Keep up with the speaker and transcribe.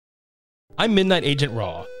I'm Midnight Agent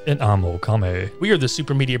Raw. And I'm Okame. We are the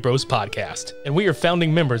Super Media Bros podcast, and we are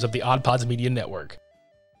founding members of the OddPods Media network.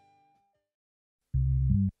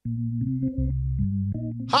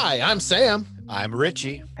 Hi, I'm Sam. I'm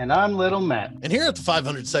Richie. And I'm Little Matt. And here at the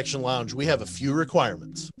 500 Section Lounge, we have a few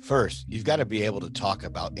requirements. First, you've got to be able to talk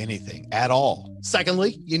about anything at all.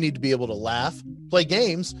 Secondly, you need to be able to laugh, play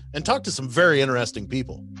games, and talk to some very interesting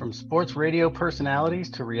people. From sports radio personalities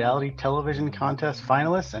to reality television contest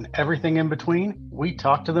finalists and everything in between, we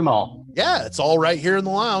talk to them all. Yeah, it's all right here in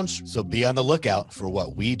the lounge. So be on the lookout for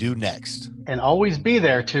what we do next. And always be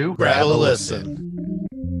there to grab a listen.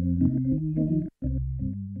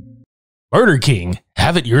 Murder King,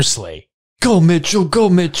 have it your slay. Go Mitchell, go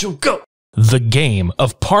Mitchell, go! The game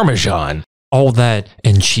of Parmesan. All that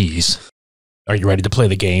and cheese. Are you ready to play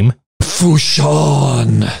the game?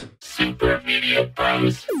 Fushan! Super Media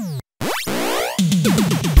Bros.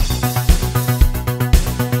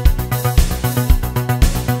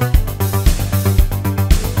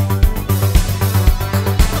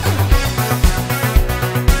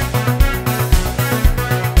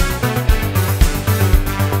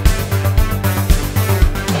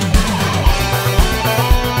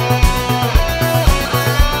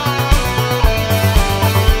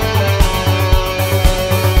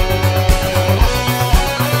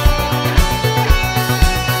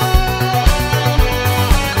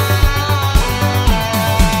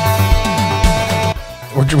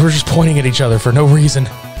 We're just pointing at each other for no reason.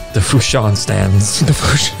 The Fushan stands. The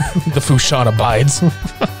Fushan abides.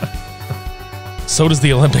 So does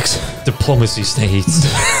the Olympics. Diplomacy states.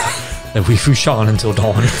 And we Fushan until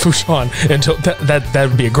dawn. Fushan until that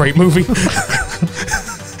would be a great movie.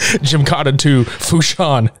 Gymkata 2,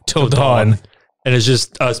 Fushan till dawn. And it's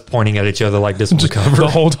just us pointing at each other like this on the cover. The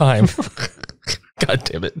whole time. God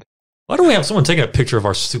damn it. Why do we have someone taking a picture of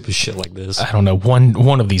our stupid shit like this? I don't know.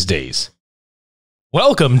 One of these days.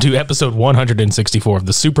 Welcome to episode 164 of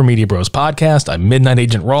the Super Media Bros podcast. I'm Midnight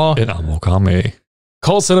Agent Raw. And I'm Okame.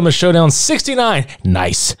 Cult Cinema Showdown 69.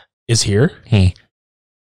 Nice. Is here. Hey.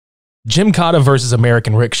 Gymkata versus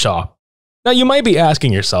American Rickshaw. Now you might be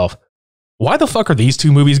asking yourself, why the fuck are these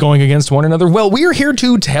two movies going against one another? Well, we're here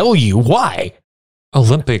to tell you why.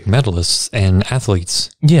 Olympic medalists and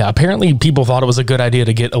athletes. Yeah, apparently people thought it was a good idea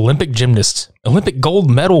to get Olympic gymnasts, Olympic gold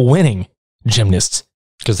medal winning gymnasts.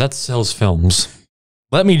 Because that sells films.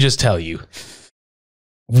 Let me just tell you,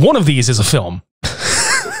 one of these is a film.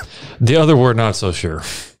 The other we're not so sure.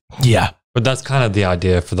 Yeah. But that's kind of the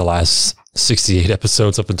idea for the last 68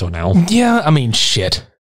 episodes up until now. Yeah, I mean, shit.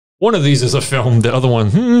 One of these is a film, the other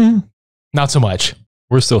one, not so much.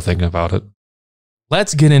 We're still thinking about it.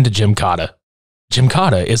 Let's get into Gymkata.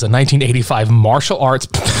 Gymkata is a 1985 martial arts...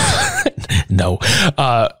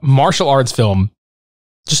 martial arts film.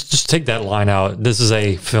 Just take that line out. This is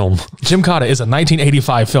a film. Gymkata is a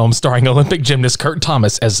 1985 film starring Olympic gymnast Kurt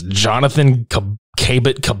Thomas as Jonathan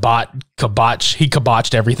Kabach. He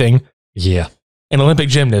kabotched everything. Yeah. An Olympic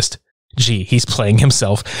gymnast. Gee, he's playing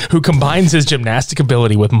himself, who combines his gymnastic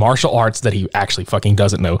ability with martial arts that he actually fucking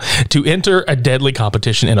doesn't know to enter a deadly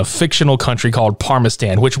competition in a fictional country called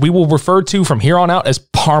Parmesan, which we will refer to from here on out as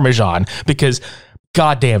Parmesan because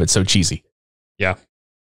goddamn, it's so cheesy. Yeah.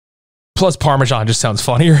 Plus, Parmesan just sounds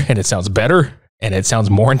funnier, and it sounds better, and it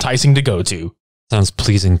sounds more enticing to go to. Sounds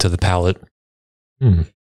pleasing to the palate.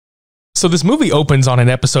 So this movie opens on an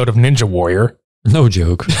episode of Ninja Warrior. No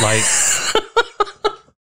joke. Like,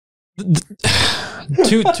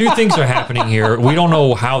 two things are happening here. We don't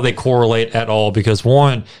know how they correlate at all because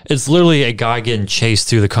one, it's literally a guy getting chased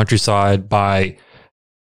through the countryside by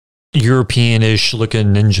European-ish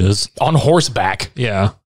looking ninjas. On horseback.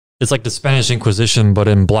 Yeah. It's like the Spanish Inquisition, but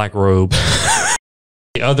in black robe.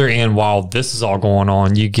 The other end, while this is all going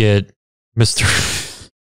on, you get Mr.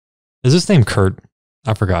 Is his name Kurt?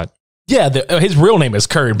 I forgot. Yeah, his real name is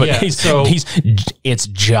Kurt, but yeah, it's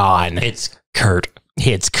John. It's Kurt.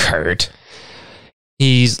 It's Kurt.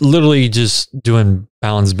 He's literally just doing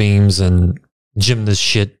balance beams and gymnast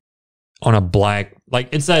shit on a black, like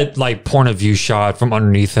it's that like point of view shot from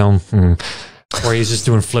underneath him where he's just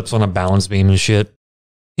doing flips on a balance beam and shit.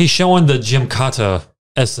 He's showing the Gymkata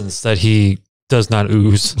essence that he does not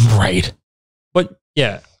ooze. Right. But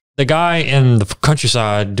yeah, the guy in the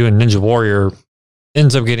countryside doing Ninja Warrior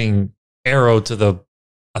ends up getting arrowed to the,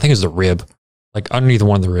 I think it's the rib, like underneath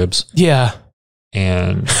one of the ribs. Yeah.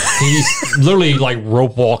 And he's literally like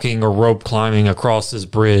rope walking or rope climbing across this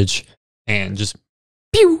bridge and just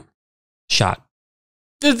pew, shot.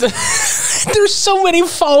 There's so many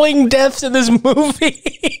falling deaths in this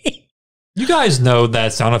movie. You guys know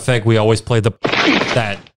that sound effect we always play, the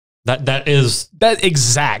that is that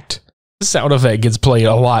exact sound effect gets played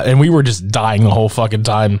a lot, and we were just dying the whole fucking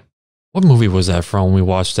time. What movie was that from? We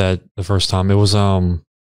watched that the first time. It was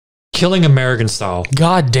Killing American Style.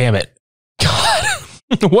 God damn it. God.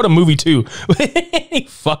 What a movie too. Any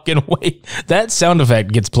fucking way. That sound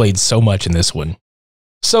effect gets played so much in this one.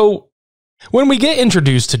 So when we get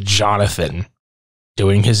introduced to Jonathan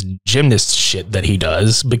doing his gymnast shit that he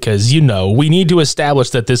does, because, we need to establish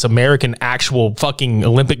that this American actual fucking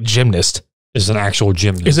Olympic gymnast Is an actual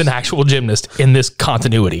gymnast in this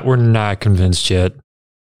continuity. We're not convinced yet.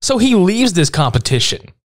 So he leaves this competition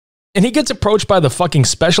and he gets approached by the fucking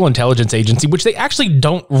Special Intelligence Agency, which they actually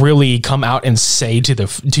don't really come out and say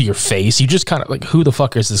to your face. You just kind of like, who the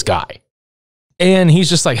fuck is this guy? And he's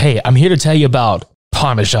just like, hey, I'm here to tell you about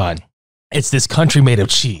Parmesan. It's this country made of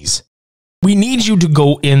cheese. We need you to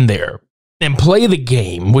go in there and play the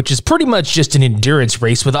game, which is pretty much just an endurance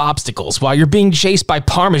race with obstacles while you're being chased by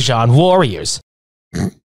Parmesan warriors.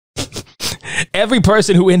 Every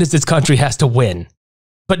person who enters this country has to win,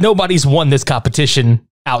 but nobody's won this competition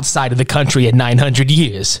outside of the country in 900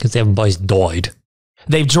 years. Because everybody's died.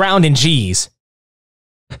 They've drowned in cheese.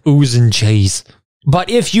 Oozing cheese. But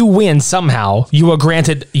if you win somehow, you are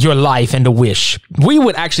granted your life and a wish. We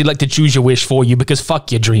would actually like to choose your wish for you because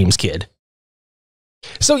fuck your dreams, kid.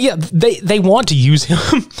 So yeah, they want to use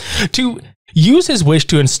him to use his wish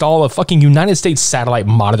to install a fucking United States satellite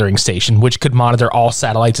monitoring station, which could monitor all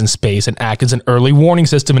satellites in space and act as an early warning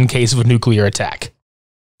system in case of a nuclear attack.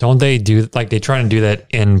 Don't they do, like, they try to do that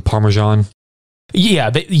in Parmesan? Yeah,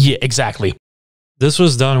 exactly. This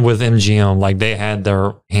was done with MGM. Like, they had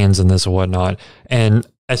their hands in this and whatnot. And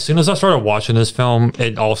as soon as I started watching this film,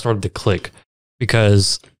 it all started to click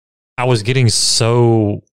because I was getting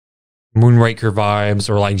so Moonraker vibes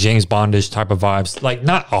or like James Bondish type of vibes. Like,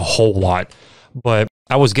 not a whole lot, but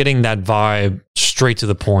I was getting that vibe straight to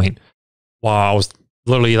the point while I was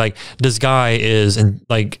literally like, this guy is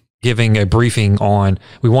giving a briefing on,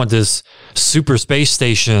 we want this super space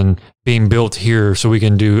station being built here so we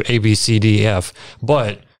can do A, B, C, D, F.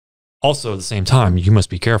 But also at the same time, you must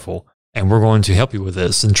be careful. And we're going to help you with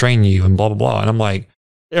this and train you and blah, blah, blah. And I'm like,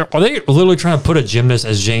 are they literally trying to put a gymnast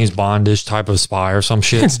as James Bondish type of spy or some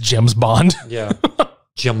shit? It's James Bond. Yeah.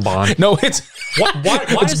 Jim Bond. No, it's why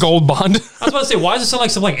it's Gold Bond. I was about to say, why does it sound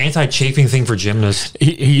like some like anti-chafing thing for gymnasts?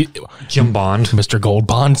 Jim Bond. Mr. Gold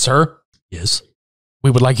Bond, sir. Yes.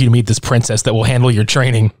 We would like you to meet this princess that will handle your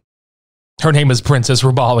training. Her name is Princess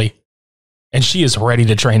Rubali, and she is ready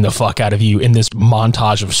to train the fuck out of you in this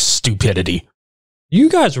montage of stupidity. You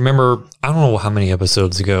guys remember, I don't know how many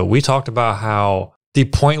episodes ago, we talked about how the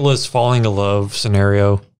pointless falling in love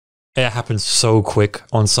scenario, it happens so quick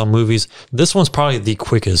on some movies. This one's probably the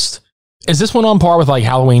quickest. Is this one on par with like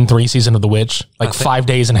Halloween 3 Season of the Witch? Like 5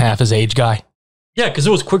 days and half his age guy? Yeah, because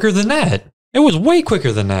it was quicker than that. It was way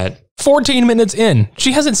quicker than that. 14 minutes in.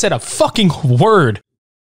 She hasn't said a fucking word.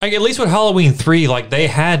 Like, at least with Halloween 3, like, they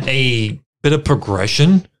had a bit of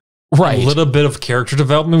progression. Right. A little bit of character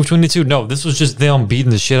development between the two. No, this was just them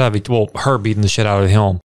beating the shit out of her beating the shit out of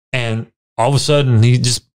him. And all of a sudden, he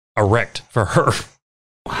just erect for her.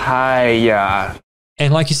 Hi.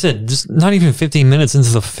 And like you said, just not even 15 minutes into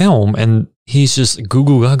the film, and he's just goo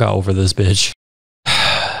goo gaga over this bitch.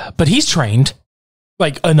 But he's trained.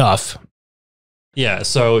 Like, enough. Yeah,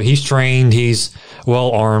 so he's trained, he's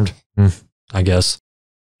well armed, I guess.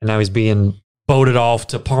 And now he's being boated off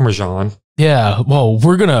to Parmesan. Yeah, well,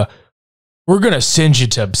 we're gonna send you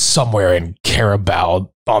to somewhere in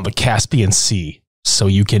Carabao on the Caspian Sea so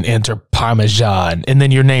you can enter Parmesan, and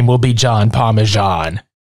then your name will be John Parmesan.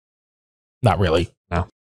 Not really. No.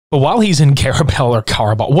 But while he's in Carabao or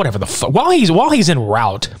Carabao, whatever the fuck, while he's en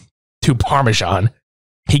route to Parmesan,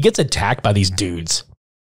 he gets attacked by these dudes.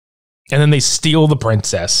 And then they steal the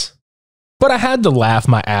princess. But I had to laugh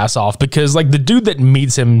my ass off because, like, the dude that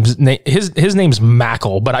meets him, his name's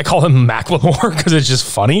Mackle, but I call him Macklemore because it's just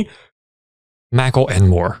funny. Mackle and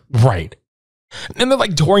more. Right. And they're,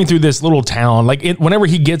 like, touring through this little town. Like, whenever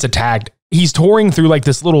he gets attacked, he's touring through, like,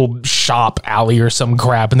 this little shop alley or some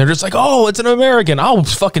crap. And they're just like, oh, it's an American. I'll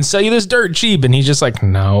fucking sell you this dirt cheap. And he's just like,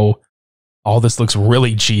 no. All this looks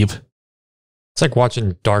really cheap. It's like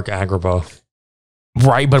watching Dark Agrabah.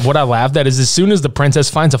 Right, but what I laughed at is as soon as the princess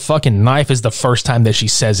finds a fucking knife is the first time that she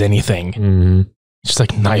says anything. Mm-hmm. She's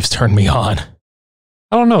like, knives turn me on.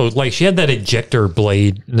 I don't know. Like, she had that ejector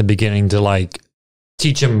blade in the beginning to, like,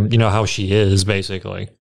 teach him, how she is, basically.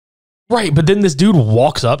 Right, but then this dude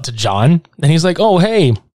walks up to John, and he's like, oh, hey.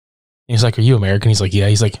 And he's like, are you American? He's like, yeah.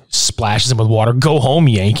 He's like, splashes him with water. Go home,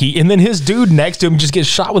 Yankee. And then his dude next to him just gets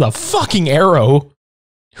shot with a fucking arrow.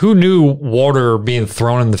 Who knew water being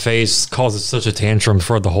thrown in the face causes such a tantrum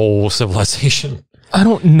for the whole civilization? I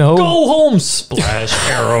don't know. Go home, splash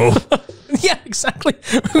arrow. Yeah, exactly.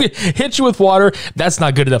 Hit you with water. That's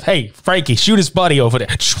not good enough. Hey, Frankie, shoot his buddy over there.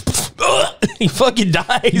 He fucking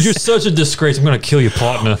dies. You're such a disgrace. I'm gonna kill your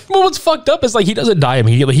partner. Well, what's fucked up is like he doesn't die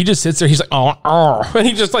immediately. He just sits there. He's like, oh, and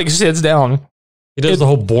he just like sits down. He does the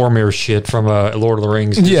whole Boromir shit from Lord of the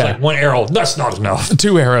Rings. Just Yeah. like 1 arrow. That's not enough.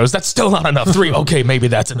 2 arrows. That's still not enough. 3. Okay, maybe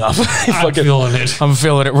that's enough. I'm feeling it. I'm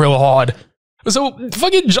feeling it real hard. So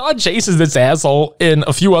fucking John chases this asshole and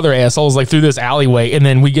a few other assholes like through this alleyway, and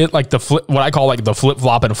then we get like the flip, what I call like the flip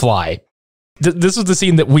flop and fly. This was the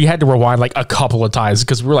scene that we had to rewind like a couple of times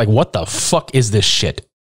because we were like, "What the fuck is this shit?"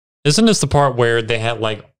 Isn't this the part where they had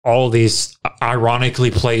like all these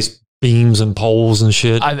ironically placed beams and poles and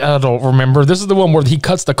shit? I don't remember. This is the one where he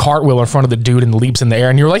cuts the cartwheel in front of the dude and leaps in the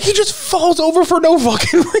air, and you're like, he just falls over for no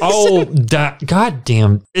fucking reason. Oh,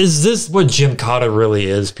 goddamn! Is this what Gymkata really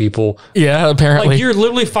is, people? Yeah, apparently. Like you're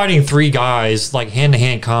literally fighting 3 guys, like hand to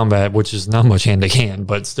hand combat, which is not much hand to hand,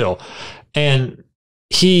 but still. And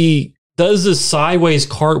he does this sideways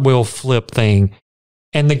cartwheel flip thing.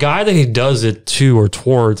 And the guy that he does it to or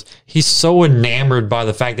towards, he's so enamored by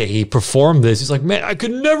the fact that he performed this. He's like, man, I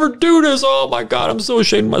could never do this. Oh my God, I'm so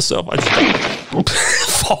ashamed of myself. I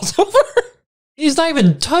just falls over. He's not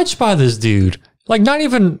even touched by this dude. Like, not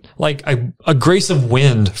even like a grace of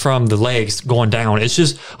wind from the legs going down. It's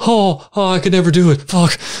just, oh, I could never do it.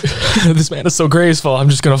 Fuck. This man is so graceful. I'm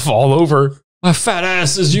just going to fall over. My fat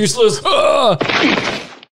ass is useless.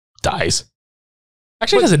 Dies.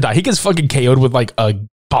 Actually, he doesn't die. He gets fucking KO'd with like a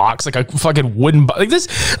box, like a fucking wooden box. Like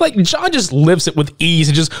this, like John just lifts it with ease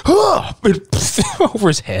and just over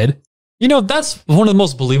his head. You know, that's one of the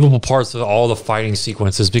most believable parts of all the fighting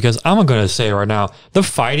sequences because I'm going to say right now, the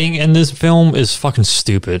fighting in this film is fucking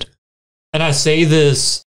stupid. And I say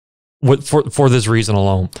this for this reason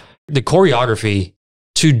alone. The choreography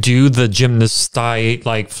to do the gymnast style,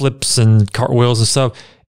 like flips and cartwheels and stuff,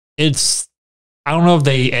 it's, I don't know if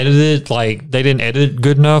they edited it, like they didn't edit it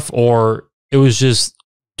good enough, or it was just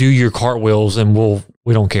do your cartwheels and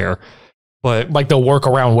we don't care. But like they'll work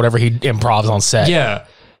around whatever he improvs on set. Yeah.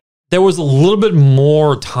 There was a little bit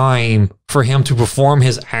more time for him to perform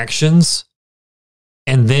his actions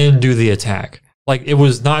and then do the attack. Like it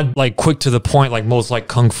was not like quick to the point like most like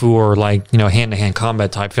kung fu or like, you know, hand-to-hand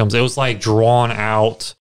combat type films. It was like drawn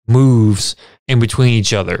out moves in between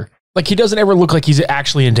each other. Like he doesn't ever look like he's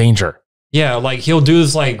actually in danger. Yeah, like he'll do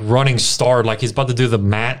this like running start, like he's about to do the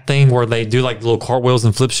mat thing where they do like little cartwheels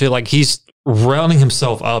and flip shit. Like he's rounding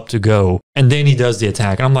himself up to go, and then he does the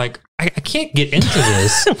attack. And I'm like, I can't get into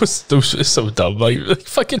this. It was so dumb. Like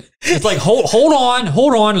fucking. It's like hold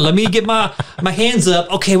on. Let me get my hands up.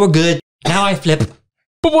 Okay, we're good. Now I flip.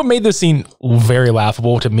 But what made this scene very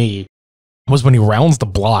laughable to me was when he rounds the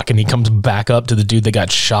block and he comes back up to the dude that got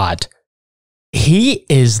shot. He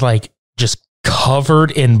is like just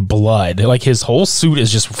covered in blood. Like his whole suit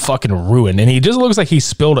is just fucking ruined. And he just looks like he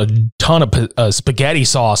spilled a ton of spaghetti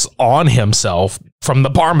sauce on himself from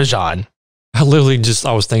the Parmesan. I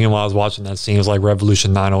was thinking while I was watching that scene, it was like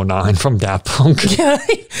Revolution 909 from Daft Punk. Yeah.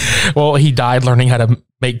 Well, he died learning how to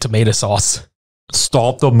make tomato sauce.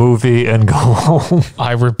 Stop the movie and go home.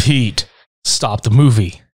 I repeat, stop the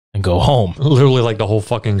movie and go home. Literally like the whole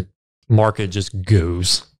fucking market just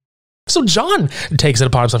goes. So John takes it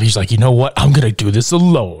upon himself. He's like, you know what? I'm going to do this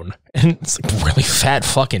alone. And it's like a really fat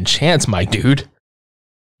fucking chance, my dude.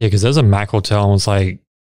 Yeah, because there's a macro tell him, it's like,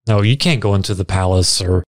 no, you can't go into the palace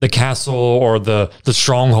or the castle or the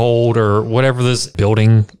stronghold or whatever this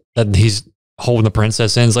building that he's holding the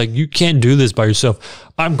princess in. It's like, you can't do this by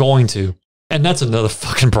yourself. I'm going to. And that's another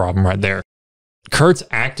fucking problem right there. Kurt's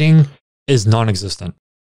acting is non-existent.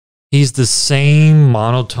 He's the same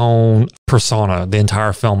monotone persona the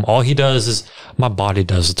entire film. All he does is, my body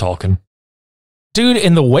does the talking. Dude,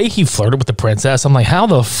 and the way he flirted with the princess, I'm like, how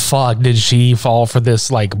the fuck did she fall for this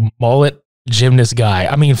like mullet gymnast guy?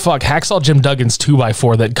 I mean, fuck, Hacksaw Jim Duggan's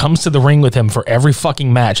 2x4 that comes to the ring with him for every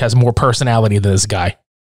fucking match has more personality than this guy.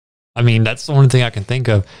 I mean, that's the only thing I can think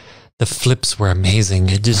of. The flips were amazing.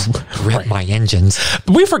 It just ripped my engines.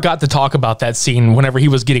 But we forgot to talk about that scene whenever he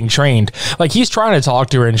was getting trained. Like he's trying to talk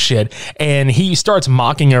to her and shit, and he starts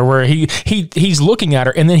mocking her where he's looking at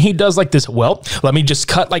her, and then he does like this, well, let me just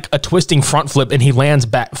cut like a twisting front flip, and he lands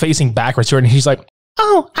back facing backwards to her, and he's like,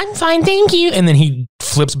 oh, I'm fine, thank you. And then he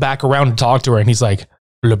flips back around to talk to her, and he's like,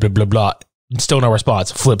 blah, blah, blah, blah. Still no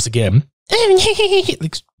response. Flips again.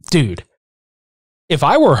 Like, dude. If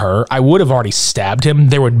I were her, I would have already stabbed him.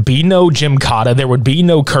 There would be no Gymkata. There would be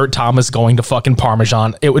no Kurt Thomas going to fucking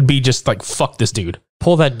Parmesan. It would be just like, fuck this dude.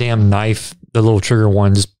 Pull that damn knife, the little trigger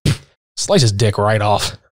one, just slice his dick right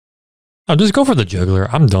off. Oh, just go for the jugular.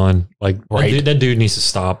 I'm done. Like, Right. that dude needs to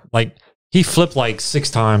stop. Like, he flipped like 6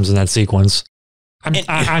 times in that sequence.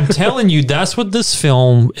 I'm telling you, that's what this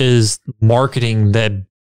film is marketing. That,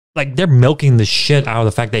 like, they're milking the shit out of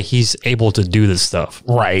the fact that he's able to do this stuff.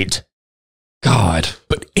 Right. God.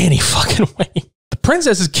 But any fucking way. The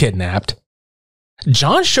princess is kidnapped.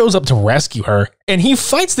 John shows up to rescue her, and he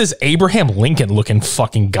fights this Abraham Lincoln looking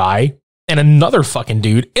fucking guy and another fucking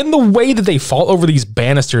dude in the way that they fall over these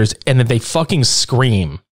banisters and that they fucking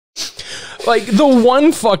scream. Like, the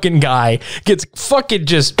one fucking guy gets fucking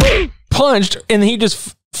just punched, and he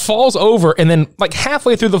just falls over, and then like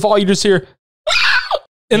halfway through the fall, you just hear,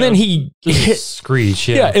 and then he hits Screech.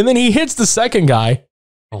 yeah, and then he hits the second guy,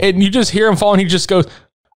 and you just hear him fall, and he just goes,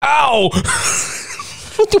 "Ow!"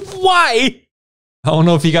 Why? I don't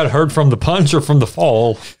know if he got hurt from the punch or from the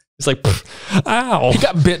fall. It's like, ow. He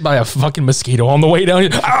got bit by a fucking mosquito on the way down.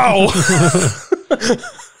 Ow!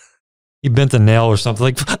 He bent a nail or something.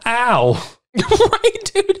 Like, ow.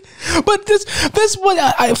 Right, dude. But this what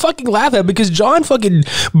I fucking laugh at, because John fucking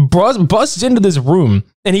busts into this room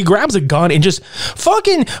and he grabs a gun and just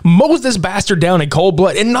fucking mows this bastard down in cold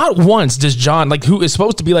blood. And not once does John, like, who is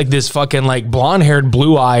supposed to be like this fucking like blonde-haired,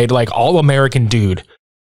 blue-eyed, like all-American dude,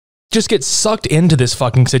 just gets sucked into this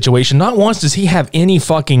fucking situation. Not once does he have any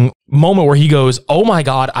fucking moment where he goes, "Oh my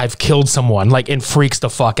God, I've killed someone," like, and freaks the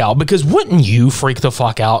fuck out. Because wouldn't you freak the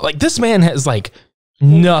fuck out? Like, this man has like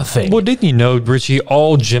nothing. Well, didn't you know, Richie,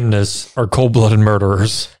 all gymnasts are cold-blooded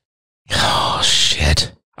murderers? Oh,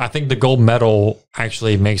 shit. I think the gold medal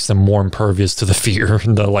actually makes them more impervious to the fear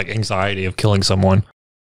and the like anxiety of killing someone.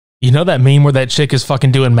 You know that meme where that chick is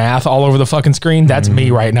fucking doing math all over the fucking screen? That's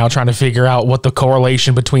me right now trying to figure out what the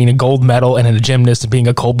correlation between a gold medal and a gymnast being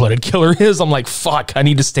a cold-blooded killer is. I'm like, fuck, I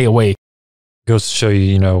need to stay away. Goes to show you,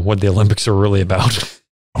 you know, what the Olympics are really about.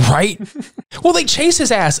 Right? Well, they chase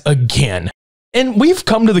his ass again. And we've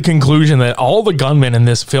come to the conclusion that all the gunmen in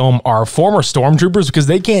this film are former stormtroopers because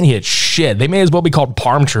they can't hit shit. They may as well be called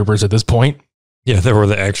palm troopers at this point. Yeah, they were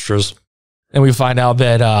the extras. And we find out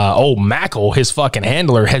that old Mackle, his fucking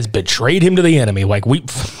handler, has betrayed him to the enemy. Like,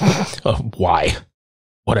 why?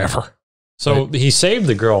 Whatever. So he saved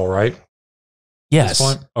the girl, right? Yes.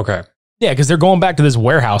 This point? Okay. Yeah, because they're going back to this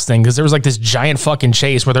warehouse thing, because there was like this giant fucking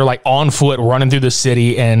chase where they're like on foot running through the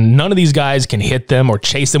city, and none of these guys can hit them or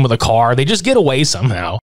chase them with a car. They just get away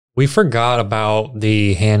somehow. We forgot about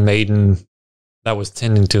the handmaiden that was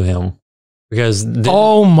tending to him. Because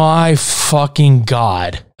oh my fucking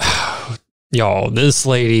God. Y'all, this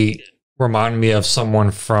lady reminded me of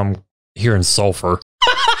someone from here in Sulphur.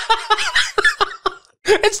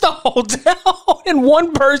 It's the hotel and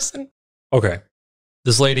one person. Okay.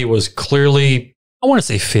 This lady was clearly, I want to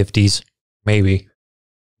say 50s, maybe.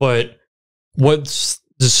 But what just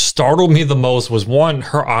startled me the most was, one,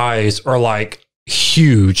 her eyes are like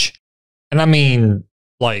huge. And I mean,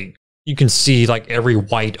 like, you can see like every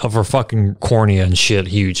white of her fucking cornea and shit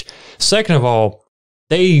huge. Second of all,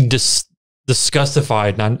 they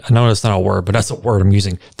disgustified, and I know that's not a word, but that's a word I'm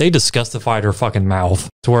using. They disgustified her fucking mouth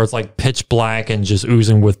to where it's like pitch black and just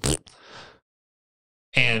oozing with.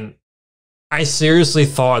 And I seriously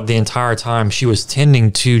thought the entire time she was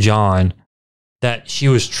tending to John that she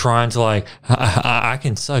was trying to like, I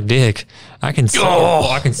can suck dick. I can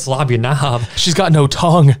slob your knob. She's got no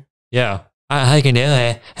tongue. Yeah. I can do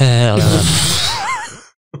it.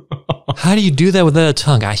 How do you do that without a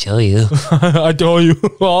tongue? I show you. I tell you.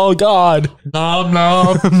 Oh, God. Nom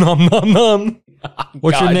nom. Nom nom nom.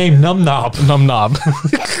 What's your name? Num knob. Num knob.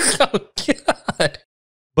 Oh, God.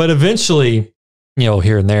 But eventually, you know,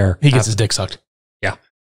 here and there, he gets his dick sucked. Yeah.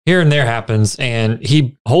 Here and there happens, and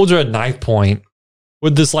he holds her at knife point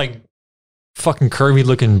with this like fucking curvy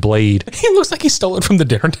looking blade. He looks like he stole it from the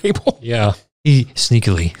dinner table. Yeah. He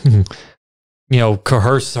sneakily, you know,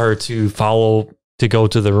 coerces her to go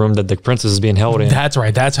to the room that the princess is being held in. That's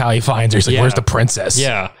right. That's how he finds her. He's like, where's the princess?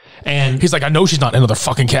 Yeah. And he's like, I know she's not in another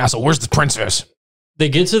fucking castle. Where's the princess? They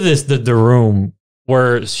get to the room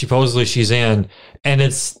where supposedly she's in, and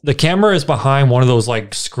it's the camera is behind one of those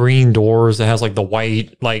like screen doors that has like the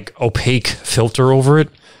white, like opaque filter over it.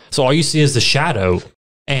 So all you see is the shadow,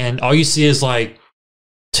 and all you see is like,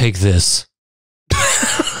 take this.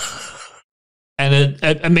 And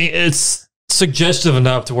I mean, it's suggestive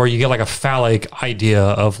enough to where you get like a phallic idea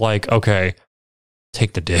of like, okay,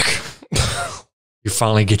 take the dick. You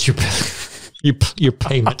finally get your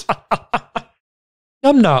payment.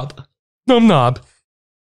 Num knob. Num knob.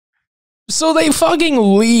 So they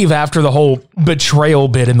fucking leave after the whole betrayal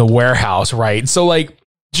bit in the warehouse, right? So like,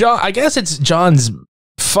 John, I guess it's John's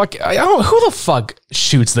fuck. I don't know who the fuck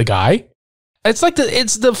shoots the guy. It's like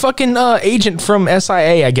it's the fucking agent from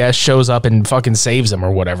SIA, I guess, shows up and fucking saves him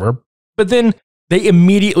or whatever. But then they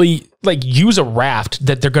immediately like use a raft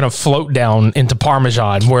that they're going to float down into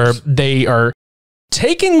Parmesan, where they are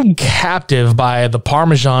taken captive by the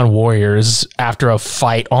Parmesan warriors after a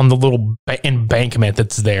fight on the little embankment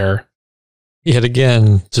that's there. Yet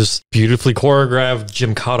again, just beautifully choreographed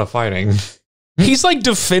Gymkata fighting. He's like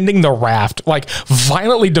defending the raft, like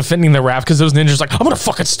violently defending the raft because those ninjas like, I'm going to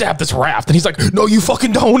fucking stab this raft. And he's like, no, you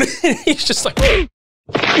fucking don't. He's just like, yeah,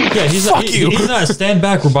 he's fuck not, you. He's not stand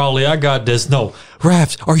back, Rabali. I got this. No,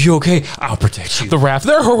 raft, are you okay? I'll protect you. The raft,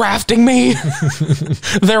 they're rafting me.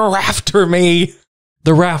 They're after me.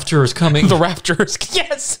 The rafter is coming. The rafters,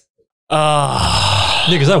 yes.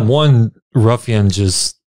 Because that one ruffian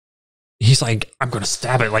just, he's like, I'm going to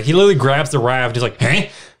stab it. Like, he literally grabs the raft. He's like, hey,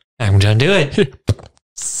 I'm going to do it.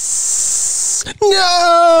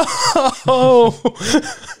 No.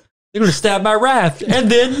 They're going to stab my raft and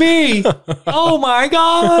then me. Oh my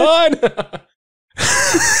God.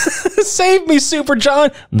 Save me, Super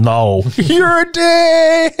John. No, you're a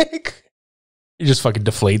dick. He just fucking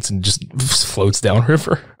deflates and just floats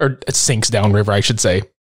downriver, or sinks downriver, I should say.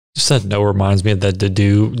 Just that no reminds me of that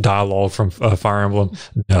Dedu dialogue from Fire Emblem.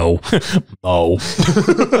 No. No.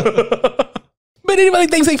 But anybody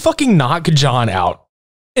thinks they fucking knock John out.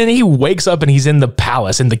 And he wakes up and he's in the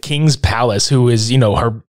palace, in the king's palace, who is, you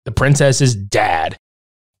know, the princess's dad.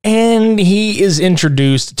 And he is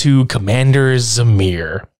introduced to Commander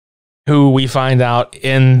Zamir, who we find out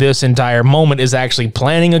in this entire moment is actually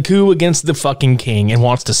planning a coup against the fucking king and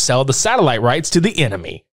wants to sell the satellite rights to the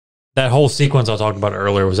enemy. That whole sequence I talked about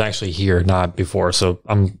earlier was actually here, not before. So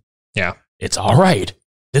yeah. It's all right.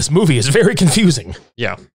 This movie is very confusing.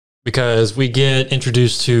 Yeah. Because we get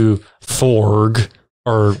introduced to Thorg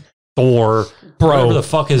or Thor. Bro. Whatever the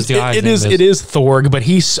fuck is the guy's name is. It is Thorg, but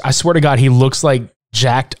I swear to God, he looks like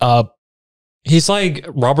jacked up. He's like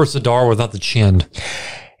Robert Sadar without the chin.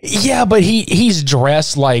 Yeah, but he's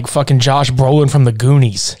dressed like fucking Josh Brolin from the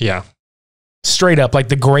Goonies. Yeah. Straight up, like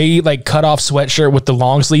the gray, like cut off sweatshirt with the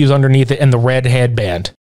long sleeves underneath it and the red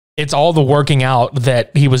headband. It's all the working out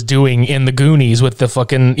that he was doing in the Goonies with the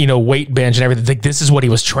fucking, you know, weight bench and everything. Like, this is what he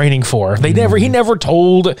was training for. He never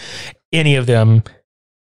told any of them.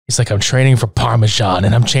 He's like, I'm training for Parmesan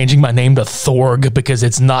and I'm changing my name to Thorg because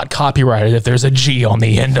it's not copyrighted if there's a G on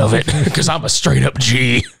the end of it because I'm a straight up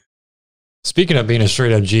G. Speaking of being a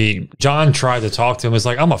straight up G, John tried to talk to him. It's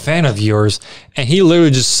like, I'm a fan of yours. And he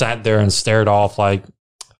literally just sat there and stared off like,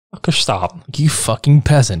 fucker, stop. You fucking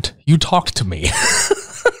peasant. You talked to me.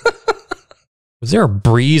 Was there a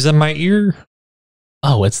breeze in my ear?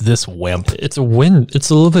 Oh, it's this wimp. It's a wind. It's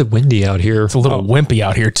a little bit windy out here. It's a little wimpy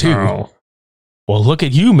out here too. Oh. Well, look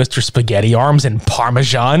at you, Mr. Spaghetti Arms and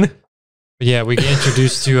Parmesan. But yeah, we get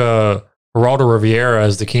introduced to Geraldo Riviera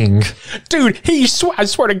as the king. Dude, I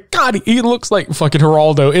swear to God, he looks like fucking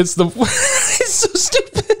Geraldo. It's so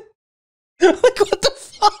stupid. Like, what the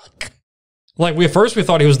fuck? Like, first we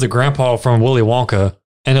thought he was the grandpa from Willy Wonka.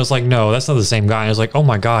 And it was like, no, that's not the same guy. And I was like, oh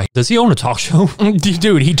my God, does he own a talk show?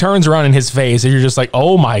 Dude, he turns around in his face and you're just like,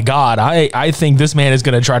 oh my God, I think this man is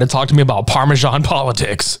going to try to talk to me about Parmesan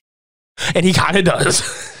politics. And he kind of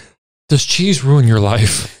does. Does cheese ruin your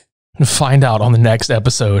life? Find out on the next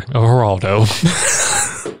episode. Oh, Geraldo.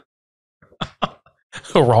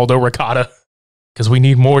 Geraldo ricotta. Because we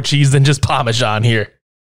need more cheese than just Parmesan here.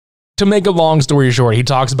 To make a long story short, he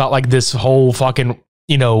talks about like this whole fucking,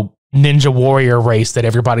 you know, ninja warrior race that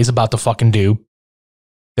everybody's about to fucking do.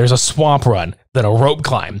 There's a swamp run, then a rope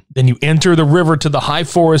climb. Then you enter the river to the high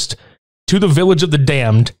forest, to the village of the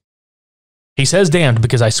damned. He says damned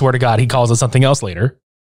because I swear to God, he calls it something else later.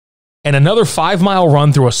 And another 5-mile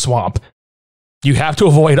run through a swamp. You have to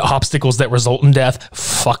avoid obstacles that result in death.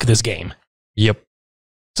 Fuck this game. Yep.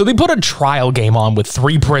 So they put a trial game on with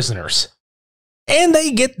 3 prisoners. And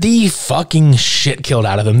they get the fucking shit killed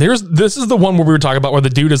out of them. This is the one where we were talking about where the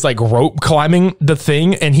dude is like rope climbing the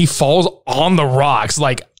thing and he falls on the rocks,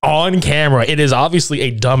 like on camera. It is obviously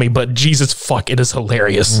a dummy, but Jesus fuck, it is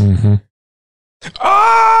hilarious. Mm-hmm.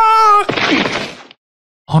 Ah!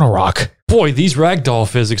 On a rock. Boy, these ragdoll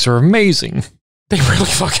physics are amazing. They really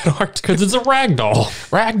fucking are. Because it's a ragdoll.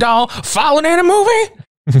 Ragdoll falling in a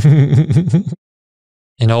movie?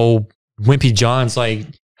 And old Wimpy John's like,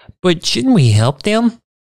 but shouldn't we help them?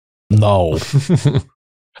 No.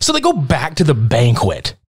 So they go back to the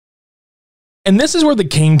banquet. And this is where the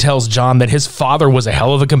king tells John that his father was a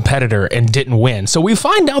hell of a competitor and didn't win. So we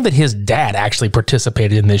find out that his dad actually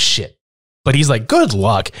participated in this shit. But he's like, good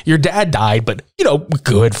luck. Your dad died, but, you know,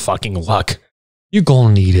 good fucking luck. You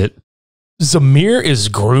gonna need it. Zamir is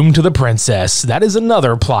groomed to the princess. That is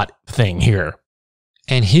another plot thing here.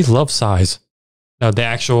 And he loves size. No, the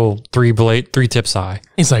actual 3-tip sai.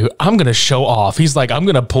 He's like, I'm going to show off. He's like, I'm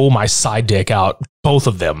going to pull my side dick out, both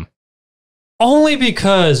of them. Only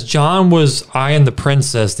because John was eyeing the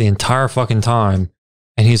princess the entire fucking time.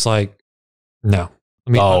 And he's like, no.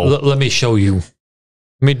 Let me show you. Let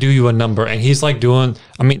me do you a number. And he's like doing,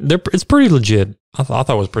 it's pretty legit. I thought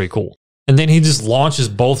it was pretty cool. And then he just launches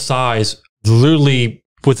both sides literally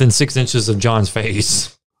within 6 inches of John's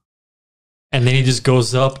face. And then he just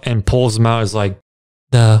goes up and pulls them out. It's like,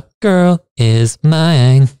 the girl is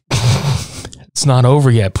mine. It's not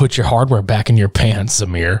over yet. Put your hardware back in your pants,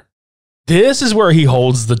 Zamir. This is where he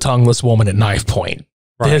holds the tongueless woman at knife point.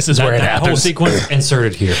 Right. This is where it happens. Whole sequence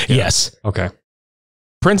inserted here. Yeah. Yes. Okay.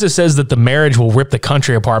 Princess says that the marriage will rip the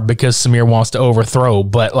country apart because Samir wants to overthrow,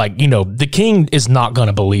 but the king is not going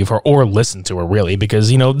to believe her or listen to her really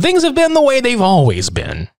because, things have been the way they've always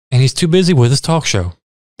been. And he's too busy with his talk show.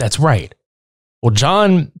 That's right. Well,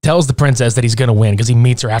 John tells the princess that he's going to win because he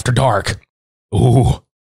meets her after dark. Ooh.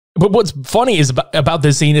 But what's funny is about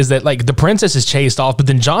this scene is that the princess is chased off, but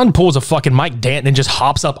then John pulls a fucking Mike Danton and just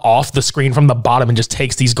hops up off the screen from the bottom and just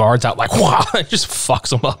takes these guards out wow, and just fucks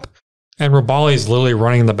them up. And Rabali's literally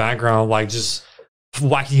running in the background, just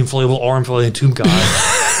wacky inflatable arm inflating tube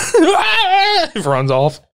guy. Runs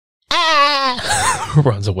off.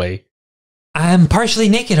 Runs away. I'm partially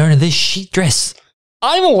naked under this sheet dress.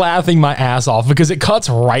 I'm laughing my ass off because it cuts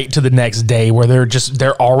right to the next day where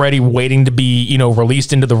they're already waiting to be,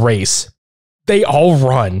 released into the race. They all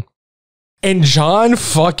run. And John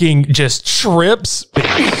fucking just trips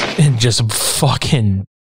and just fucking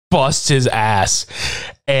busts his ass.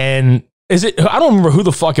 And I don't remember who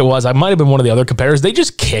the fuck it was. I might have been one of the other competitors. They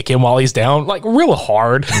just kick him while he's down, real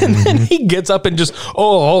hard. And then he gets up and just,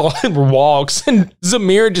 and walks. And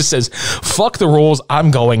Zamir just says, fuck the rules. I'm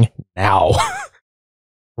going now.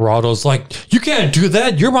 Raldo's like, you can't do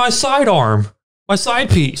that. You're my sidearm. My side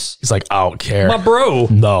piece. He's like, I don't care. My bro.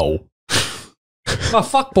 No. My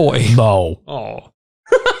fuck boy. No. Oh.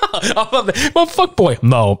 I love that. My fuck boy.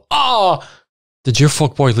 No. Oh. Did your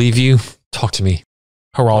fuck boy leave you? Talk to me.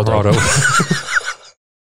 Geraldo.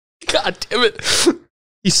 God damn it.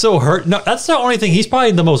 He's so hurt. No, that's the only thing. He's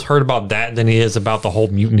probably the most hurt about that than he is about the whole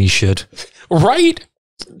mutiny shit. Right?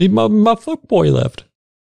 My fuck boy left.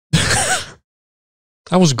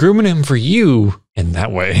 I was grooming him for you in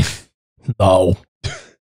that way. No.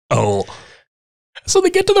 Oh. So they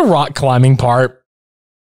get to the rock climbing part.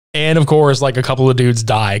 And of course, a couple of dudes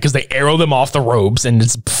die because they arrow them off the ropes and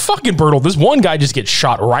it's fucking brutal. This one guy just gets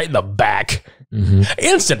shot right in the back. Mm-hmm.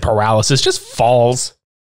 Instant paralysis, just falls.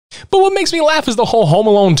 But what makes me laugh is the whole Home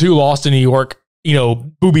Alone 2 Lost in New York,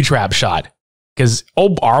 booby trap shot. Because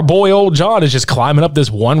our boy, old John, is just climbing up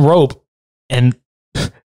this one rope. And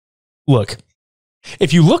look,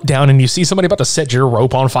 if you look down and you see somebody about to set your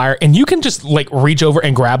rope on fire and you can just reach over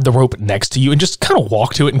and grab the rope next to you and just kind of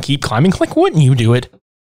walk to it and keep climbing, wouldn't you do it?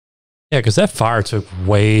 Yeah, because that fire took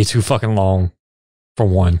way too fucking long for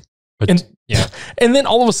one. But yeah. And then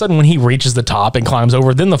all of a sudden when he reaches the top and climbs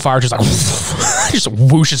over, then the fire just just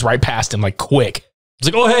whooshes right past him quick.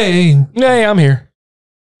 It's oh, hey. Hey, I'm here.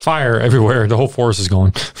 Fire everywhere. The whole forest is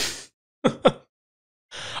going.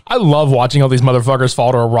 I love watching all these motherfuckers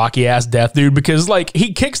fall to a rocky ass death, dude, because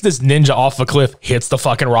he kicks this ninja off a cliff, hits the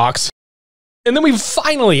fucking rocks. And then we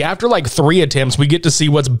finally, after 3 attempts, we get to see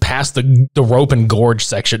what's past the rope and gorge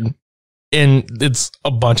section. And it's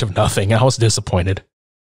a bunch of nothing. I was disappointed.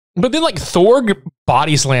 But then Thorg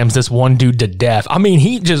body slams this one dude to death.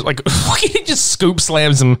 He just he just scoop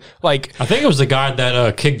slams him. I think it was the guy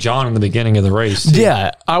that kicked John in the beginning of the race.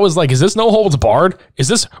 Yeah. I was like, is this no holds barred? Is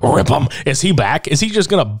this rip him? Is he back? Is he just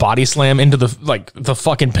going to body slam into the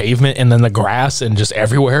fucking pavement and then the grass and just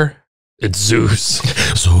everywhere? It's Zeus.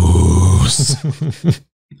 Zeus.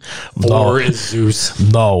 Or it's Zeus.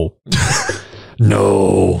 No.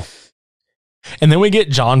 No. And then we get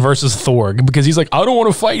John versus Thorg because he's like, I don't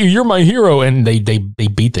want to fight you. You're my hero. And they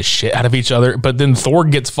beat the shit out of each other. But then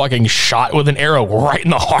Thorg gets fucking shot with an arrow right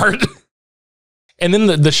in the heart. And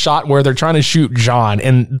then the shot where they're trying to shoot John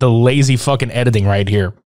and the lazy fucking editing right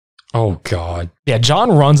here. Oh, God. Yeah,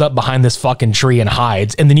 John runs up behind this fucking tree and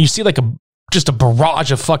hides. And then you see just a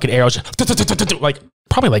barrage of fucking arrows.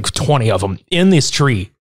 Probably 20 of them in this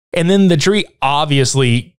tree. And then the tree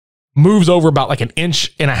obviously moves over about 1.5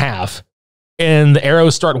 inches. And the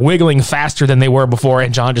arrows start wiggling faster than they were before,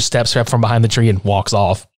 and John just steps up from behind the tree and walks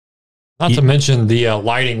off. Not to mention the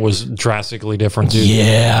lighting was drastically different, too.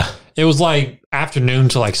 Yeah. It was afternoon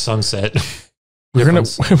to sunset. We're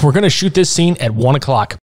gonna shoot this scene at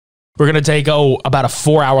 1:00. We're going to take, about a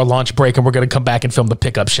 4-hour lunch break, and we're going to come back and film the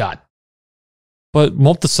pickup shot. But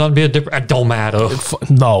won't the sun be a different? It don't matter.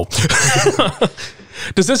 No.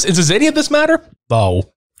 Does any of this matter?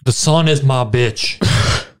 No. The sun is my bitch.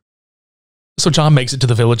 So John makes it to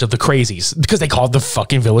the village of the crazies because they call it the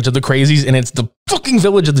fucking village of the crazies, and it's the fucking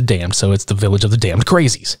village of the damned. So it's the village of the damned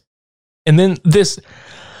crazies. And then this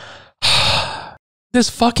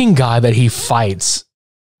fucking guy that he fights,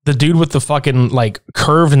 the dude with the fucking like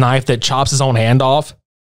curved knife that chops his own hand off.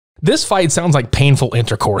 This fight sounds like painful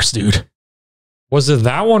intercourse, dude. Was it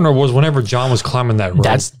that one, or was whenever John was climbing that rope?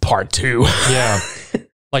 That's part 2. Yeah.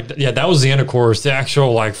 That was the intercourse. The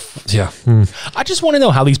actual, yeah. I just want to know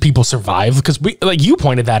how these people survive, because you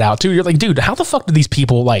pointed that out too. You're like, dude, how the fuck do these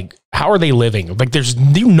people, how are they living? Like,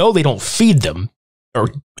 they don't feed them or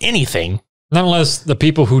anything. Not unless the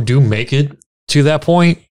people who do make it to that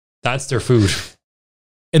point, that's their food.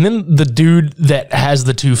 And then the dude that has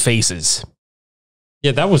the 2 faces.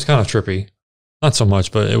 Yeah, that was kind of trippy. Not so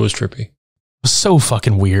much, but it was trippy. So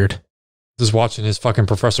fucking weird. Just watching his fucking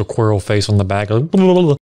Professor Quirrell face on the back. Like, blah, blah,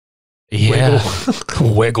 blah. Yeah.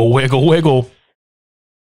 Wiggle, wiggle, wiggle.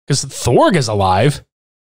 Because Thorg is alive.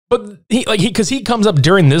 But he comes up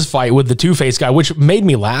during this fight with the Two-Face guy, which made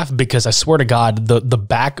me laugh because I swear to God, the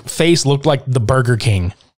back face looked like the Burger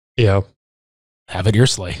King. Yeah. Have it your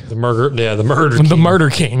slay. The murder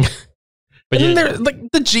king. But and then there's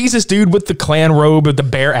the Jesus dude with the clan robe with the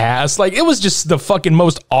bare ass. Like, it was just the fucking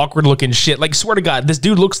most awkward looking shit. Like, swear to God, this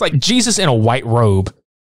dude looks like Jesus in a white robe.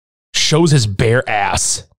 Shows his bare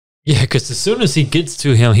ass. Yeah, because as soon as he gets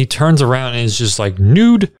to him, he turns around and is just like,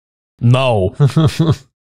 nude. No.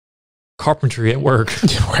 Carpentry at work.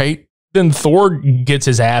 Right? Then Thor gets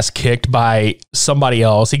his ass kicked by somebody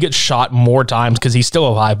else. He gets shot more times because he's still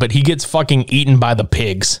alive, but he gets fucking eaten by the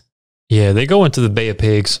pigs. Yeah, they go into the Bay of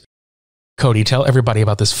Pigs. Cody, tell everybody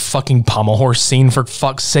about this fucking pommel horse scene for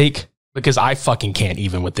fuck's sake, because I fucking can't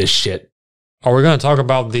even with this shit. Are we going to talk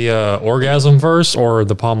about the orgasm verse or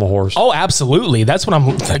the pommel horse? Oh, absolutely. That's what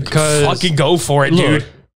I'm like. Fucking go for it, dude.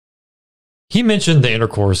 He mentioned the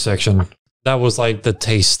intercourse section. That was like the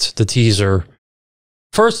teaser.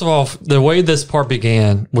 First of all, the way this part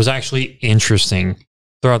began was actually interesting.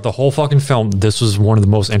 Throughout the whole fucking film, this was one of the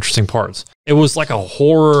most interesting parts. It was like a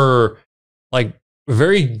horror, like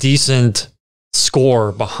very decent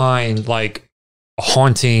score behind like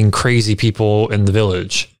haunting crazy people in the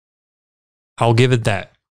village. I'll give it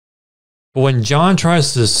that. But when John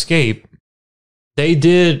tries to escape, they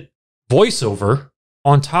did voiceover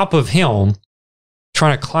on top of him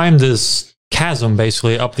trying to climb this chasm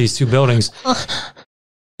basically up these 2 buildings.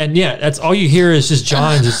 And yeah, that's all you hear is just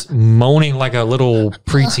John just moaning like a little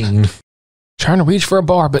preteen. Trying to reach for a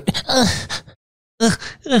bar, but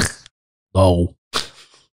oh.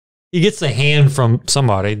 He gets a hand from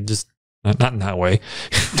somebody, just not in that way.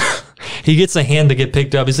 He gets a hand to get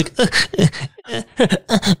picked up. He's like,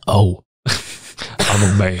 oh,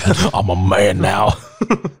 I'm a man. I'm a man now.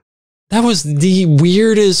 That was the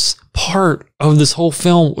weirdest part of this whole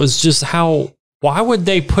film, was just why would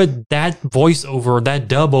they put that voiceover, that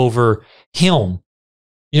dub over him?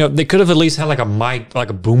 You know, they could have at least had like a mic, like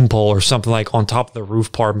a boom pole or something like on top of the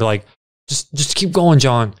roof part and be like, just keep going,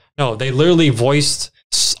 John. No, they literally voiced,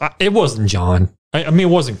 it wasn't John. I mean,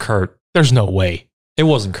 it wasn't Kurt. There's no way. It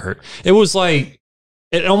wasn't Kurt. It was like,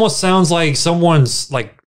 it almost sounds like someone's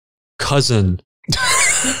like cousin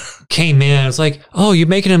came in. It's like, oh, you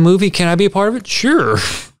making a movie? Can I be a part of it? Sure.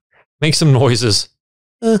 Make some noises.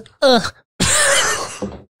 We'll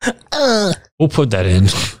put that in.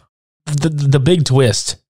 The big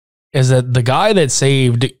twist is that the guy that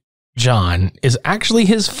saved John is actually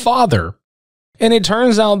his father. And it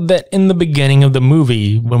turns out that in the beginning of the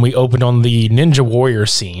movie, when we opened on the Ninja Warrior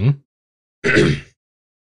scene, that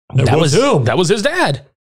was his dad.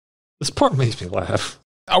 This part makes me laugh.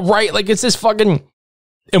 Right? Like, it's this fucking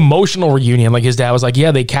emotional reunion. Like, his dad was like, yeah,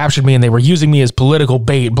 they captured me and they were using me as political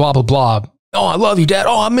bait, blah, blah, blah. Oh, I love you, Dad.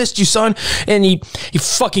 Oh, I missed you, son. And he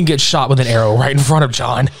fucking gets shot with an arrow right in front of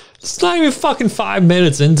John. It's not even fucking 5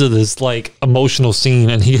 minutes into this, like, emotional scene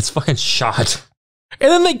and he gets fucking shot.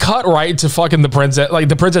 And then they cut right to fucking the princess. Like,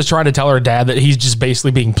 the princess trying to tell her dad that he's just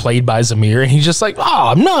basically being played by Zamir. And he's just like,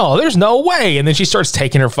 oh, no, there's no way. And then she starts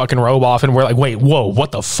taking her fucking robe off. And we're like, wait, whoa,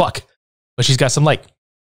 what the fuck? But she's got some, like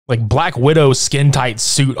Black Widow skin-tight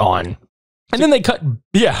suit on. And then they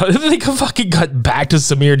fucking cut back to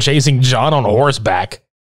Samir chasing John on horseback.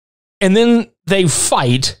 And then they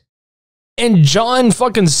fight. And John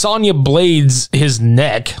fucking Sonya Blades his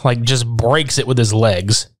neck, like, just breaks it with his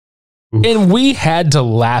legs. Oof. And we had to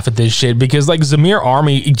laugh at this shit because, like, Zamir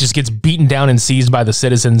Army just gets beaten down and seized by the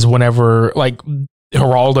citizens whenever, like,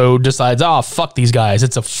 Geraldo decides, fuck these guys.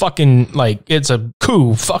 It's a fucking, it's a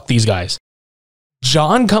coup. Fuck these guys.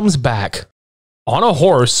 John comes back on a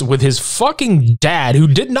horse with his fucking dad, who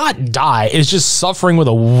did not die, is just suffering with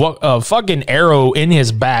a fucking arrow in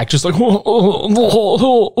his back, just like,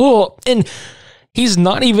 and he's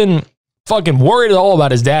not even fucking worried at all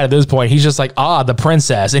about his dad at this point. He's just like, the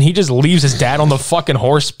princess, and he just leaves his dad on the fucking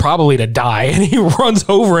horse, probably to die, and he runs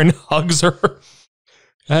over and hugs her.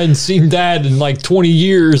 I hadn't seen Dad in like 20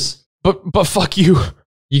 years. But fuck you.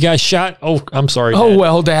 You guys shot? Oh, I'm sorry. Oh, Dad.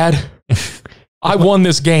 well, Dad. I won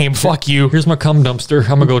this game. Fuck you. Here's my cum dumpster.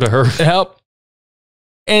 I'm going to go to her. Yep.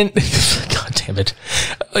 And, God damn it.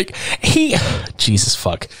 Jesus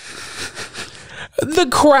fuck. The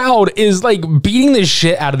crowd is beating the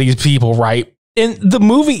shit out of these people, right? And the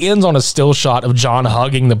movie ends on a still shot of John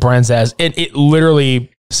hugging the princess. And it literally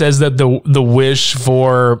says that the wish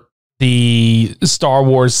for the Star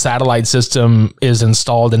Wars satellite system is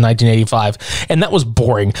installed in 1985. And that was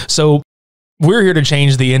boring. So we're here to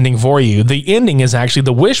change the ending for you. The ending is actually,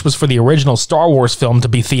 the wish was for the original Star Wars film to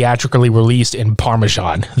be theatrically released in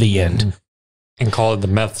Parmesan. The end. And call it the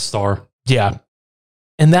Meth Star. Yeah.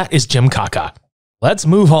 And that is Gymkata. Let's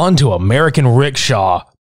move on to American Rickshaw,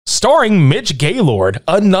 starring Mitch Gaylord,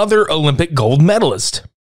 another Olympic gold medalist.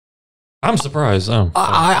 I'm surprised.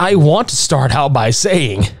 I want to start out by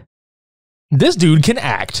saying, this dude can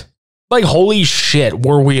act. Holy shit,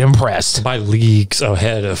 were we impressed. By leagues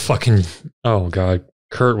ahead of fucking, oh God,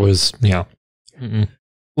 Kurt was, yeah. Mm-mm.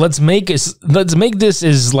 Let's make this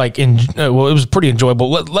as it was pretty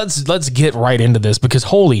enjoyable. Let's get right into this, because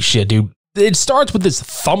holy shit, dude. It starts with this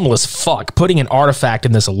thumbless fuck putting an artifact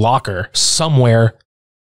in this locker somewhere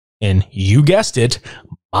in, you guessed it,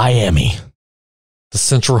 Miami. The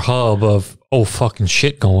central hub of, fucking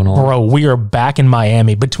shit going on. Bro, we are back in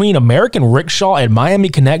Miami. Between American Rickshaw and Miami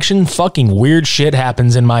Connection, fucking weird shit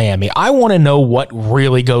happens in Miami. I want to know what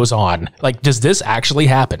really goes on. Does this actually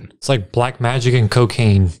happen? It's like black magic and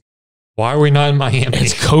cocaine. Why are we not in Miami?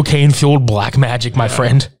 It's cocaine-fueled black magic, my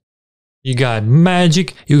friend. You got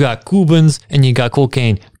magic, you got Cubans, and you got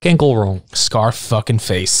cocaine. Can't go wrong. Scar fucking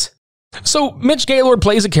face. So Mitch Gaylord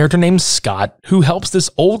plays a character named Scott, who helps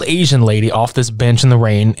this old Asian lady off this bench in the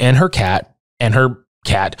rain and her cat,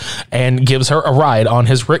 and gives her a ride on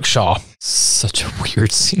his rickshaw. Such a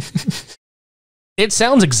weird scene. It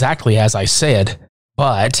sounds exactly as I said,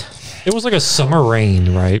 but it was like a summer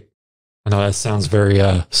rain, right? I know that sounds very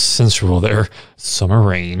sensual there. Summer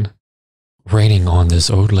rain. Raining on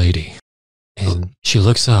this old lady. And she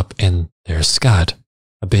looks up, and there's Scott,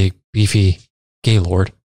 a big, beefy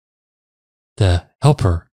Gaylord, to help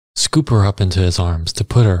her scoop her up into his arms to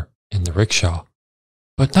put her in the rickshaw.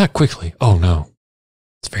 But not quickly. Oh no.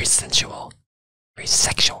 It's very sensual. Very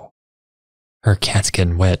sexual. Her cat's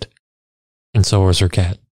getting wet. And so is her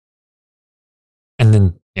cat. And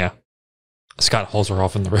then, yeah, Scott hauls her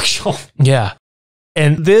off in the rickshaw. Yeah.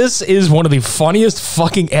 And this is one of the funniest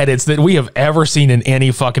fucking edits that we have ever seen in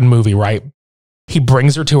any fucking movie, right? He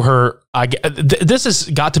brings her to her, this has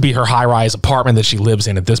got to be her high-rise apartment that she lives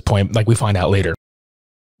in at this point, we find out later.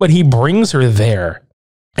 But he brings her there,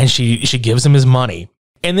 and she gives him his money.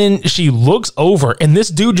 And then she looks over, and this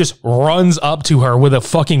dude just runs up to her with a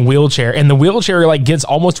fucking wheelchair, and the wheelchair gets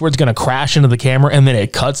almost to where it's going to crash into the camera, and then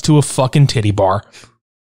it cuts to a fucking titty bar.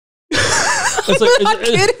 It's not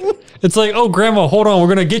kidding. It's like, oh, Grandma, hold on.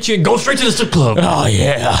 We're going to get you and go straight to the strip club. Oh,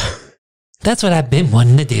 yeah. That's what I've been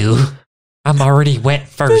wanting to do. I'm already wet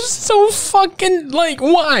first. This is so fucking,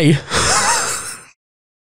 why?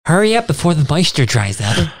 Hurry up before the moisture dries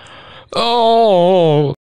up.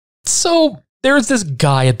 Oh. So there's this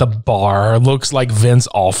guy at the bar. Looks like Vince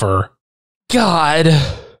Offer. God.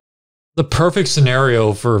 The perfect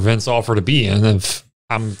scenario for Vince Offer to be in, if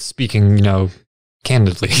I'm speaking,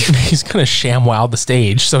 candidly. He's going to ShamWow the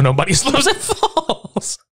stage so nobody slips and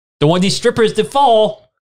falls. Don't want these strippers to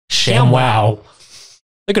fall. ShamWow.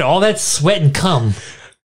 Look at all that sweat and cum.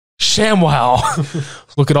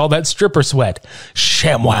 ShamWow. Look at all that stripper sweat.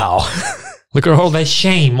 ShamWow. Look at all that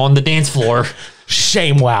shame on the dance floor.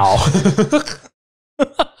 ShamWow.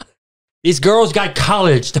 These girls got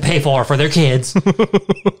college to pay for their kids.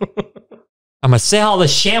 I'm going to sell all the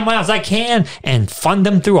ShamWows I can and fund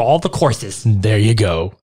them through all the courses. There you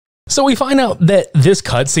go. So we find out that this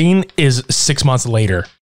cutscene is 6 months later.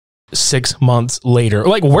 6 months later.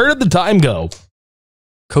 Where did the time go?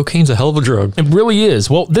 Cocaine's a hell of a drug. It really is.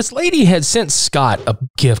 Well, this lady had sent Scott a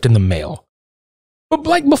gift in the mail. But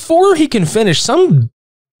before he can finish, some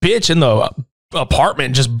bitch in the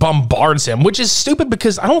apartment just bombards him, which is stupid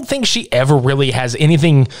because I don't think she ever really has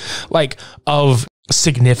anything of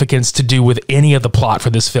significance to do with any of the plot for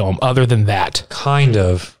this film other than that. Kind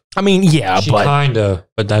of. I mean, yeah, but kind of,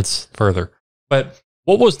 but that's further. But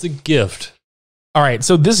what was the gift? All right,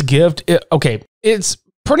 so this gift, it's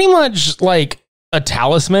pretty much like a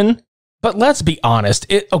talisman, but let's be honest.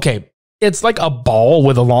 It's like a ball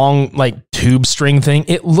with a long like tube string thing.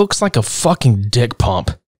 It looks like a fucking dick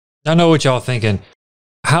pump. I know what y'all thinking.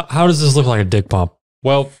 How does this look like a dick pump?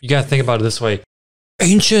 Well, you got to think about it this way.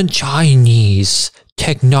 Ancient Chinese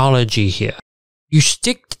technology here. You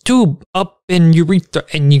stick the tube up in urethra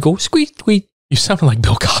and you go squeeze, squeeze. You sounded like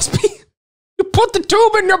Bill Cosby. You put the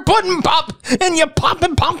tube in your pudding pop and you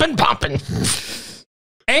popping.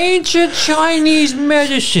 Ancient Chinese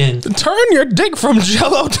medicine. Turn your dick from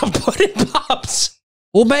jello to pudding pops.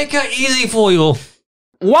 We'll make it easy for you.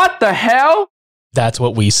 What the hell? That's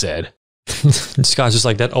what we said. Scott's just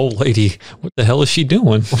like, that old lady. What the hell is she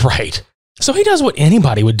doing? Right. So he does what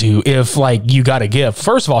anybody would do if, like, you got a gift.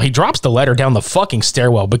 First of all, he drops the letter down the fucking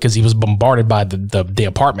stairwell because he was bombarded by the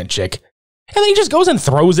apartment chick. And then he just goes and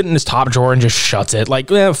throws it in his top drawer and just shuts it. Like,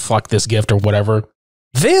 fuck this gift or whatever.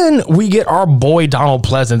 Then we get our boy Donald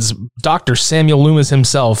Pleasance, Dr. Samuel Loomis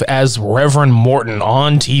himself, as Reverend Morton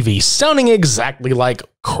on TV, sounding exactly like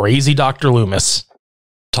crazy Dr. Loomis.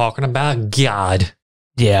 Talking about God.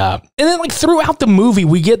 Yeah. And then, like, throughout the movie,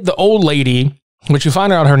 we get the old lady, which you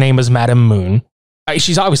find out her name is Madame Moon.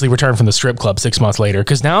 She's obviously returned from the strip club 6 months later,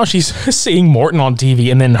 because now she's seeing Morton on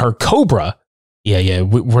TV, and then her cobra. Yeah,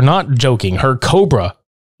 we're not joking. Her cobra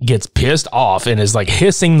gets pissed off and is like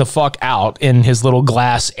hissing the fuck out in his little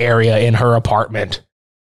glass area in her apartment.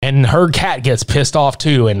 And her cat gets pissed off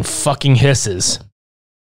too and fucking hisses.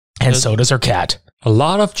 And so does her cat. A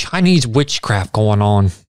lot of Chinese witchcraft going on.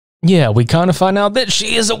 Yeah, we kind of find out that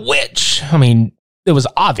she is a witch. I mean, it was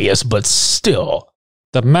obvious, but still.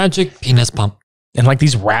 The magic penis pump. And like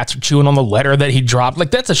these rats are chewing on the letter that he dropped.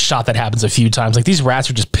 Like that's a shot that happens a few times. Like these rats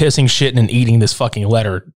are just pissing, shitting, and eating this fucking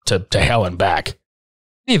letter to hell and back.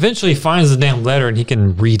 He eventually finds the damn letter and he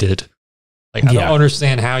can read it. Like, I don't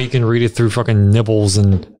understand how you can read it through fucking nibbles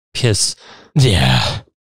and piss. Yeah.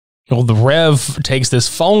 Well, the Rev takes this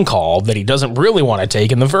phone call that he doesn't really want to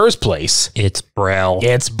take in the first place. It's Brel.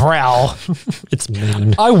 It's Brel. It's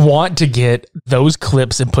Moon. I want to get those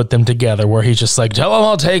clips and put them together where he's just like, tell him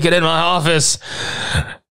I'll take it in my office.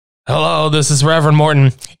 Hello, this is Reverend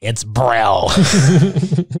Morton. It's Brel.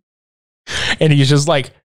 And he's just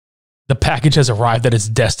like, the package has arrived at its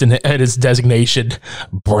designation.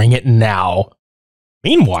 Bring it now.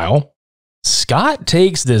 Meanwhile, Scott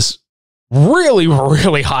takes this really,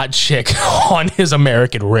 really hot chick on his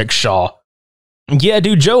American Rickshaw. Yeah,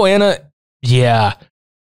 dude, Joanna, yeah.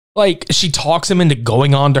 Like, she talks him into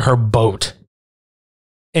going onto her boat.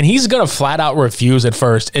 And he's going to flat out refuse at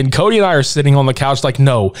first. And Cody and I are sitting on the couch like,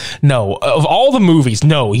 no. Of all the movies,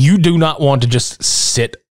 no, you do not want to just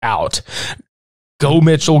sit out. Go,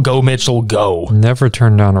 Mitchell, go. Never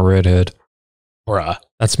turn down a redhead. Bruh.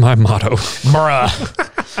 That's my motto. Bruh.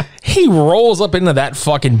 He rolls up into that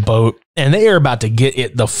fucking boat, and they are about to get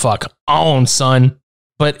it the fuck on, son.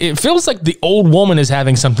 But it feels like the old woman is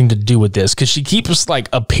having something to do with this, because she keeps, like,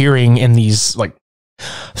 appearing in these, like,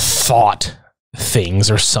 thought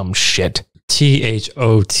things or some shit.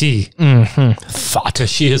 THOT. Thought.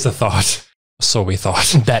 Because she is a thought. So we thought.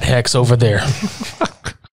 That hex over there.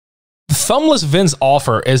 Thumbless Vince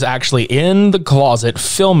Offer is actually in the closet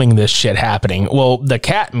filming this shit happening. Well, the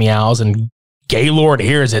cat meows and Gaylord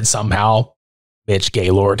hears it somehow. Mitch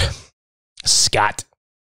Gaylord. Scott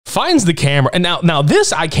finds the camera. And now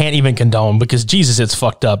this I can't even condone because Jesus, it's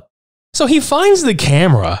fucked up. So he finds the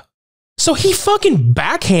camera. So he fucking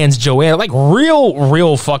backhands Joanna like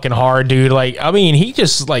real fucking hard, dude. Like, I mean, he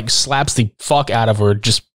just like slaps the fuck out of her,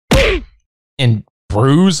 just and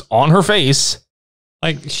bruise on her face.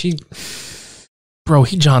 Like bro,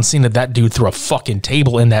 he John Cena that dude threw a fucking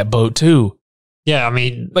table in that boat too. Yeah, I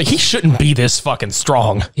mean, like he shouldn't be this fucking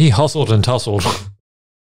strong. He hustled and tussled.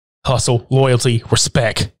 Hustle, loyalty,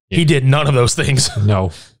 respect. Yeah. He did none of those things.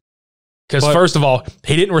 No. Because first of all,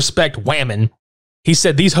 he didn't respect Whammon. He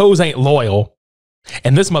said these hoes ain't loyal,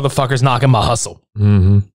 and this motherfucker's knocking my hustle.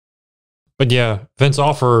 Mm-hmm. But yeah, Vince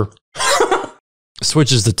Offer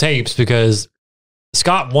switches the tapes because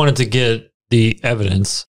Scott wanted to get the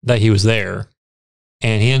evidence that he was there,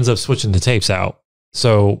 and he ends up switching the tapes out.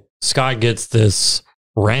 So Scott gets this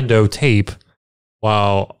rando tape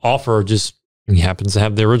while Offer he happens to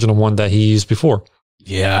have the original one that he used before.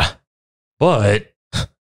 Yeah. But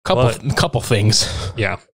couple things.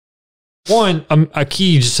 Yeah. One, a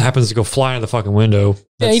key just happens to go fly in the fucking window.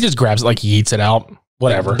 Yeah, he just grabs it like he eats it out.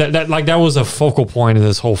 Whatever. That was a focal point of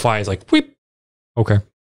this whole fight. It's like, weep. Okay.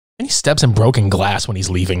 And he steps in broken glass when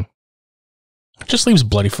he's leaving. Just leaves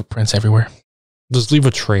bloody footprints everywhere. Just leave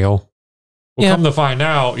a trail. Well, Yeah. come to find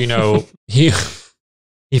out, he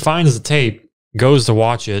finds the tape, goes to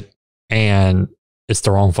watch it, and it's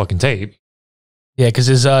the wrong fucking tape. Yeah, because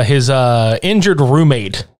his injured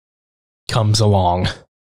roommate comes along.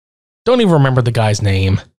 Don't even remember the guy's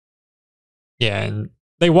name. Yeah, and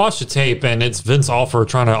they watch the tape, and it's Vince Offer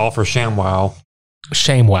trying to offer ShamWow,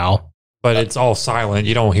 ShamWow. but it's all silent.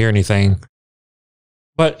 You don't hear anything.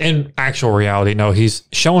 But in actual reality, no, he's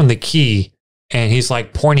showing the key, and he's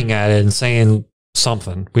like pointing at it and saying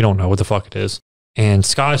something. We don't know what the fuck it is. And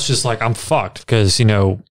Scott's just like, I'm fucked because,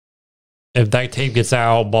 if that tape gets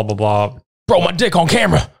out, blah, blah, blah. Bro, my dick on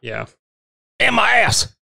camera. Yeah. And my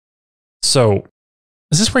ass. So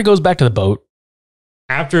Is this where he goes back to the boat?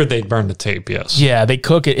 after they burn the tape, yes. Yeah, they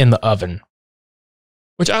cook it in the oven.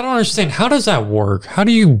 Which I don't understand. How does that work? How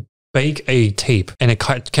do you bake a tape and it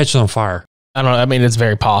catches on fire? I don't know. I mean, it's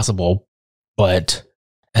very possible, but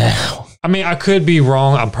I mean, I could be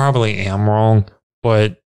wrong. I probably am wrong,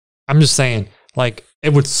 but I'm just saying, like,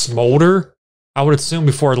 it would smolder, I would assume,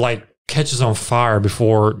 before it, like, catches on fire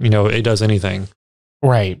before, it does anything.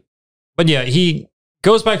 right. But yeah, he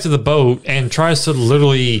goes back to the boat and tries to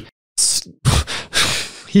literally...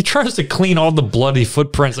 he tries to clean all the bloody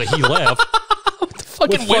footprints that he left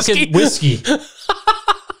Fucking with fucking whiskey.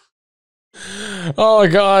 Oh my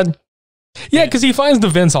god. Yeah, because he finds the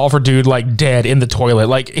Vince Offer dude like dead in the toilet.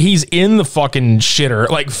 Like he's in the fucking shitter,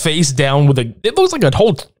 like face down with it looks like a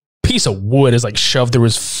whole piece of wood is like shoved through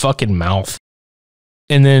his fucking mouth.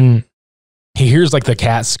 And then he hears like the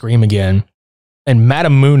cat scream again. And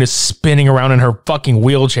Madam Moon is spinning around in her fucking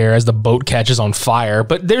wheelchair as the boat catches on fire.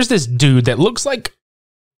 But there's this dude that looks like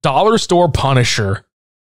dollar store Punisher.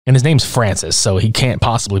 And his name's Francis, so he can't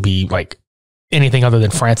possibly be like anything other than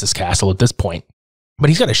Francis Castle at this point. But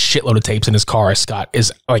he's got a shitload of tapes in his car as Scott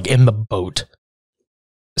is like in the boat.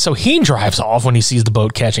 So he drives off when he sees the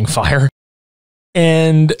boat catching fire.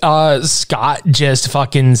 And Scott just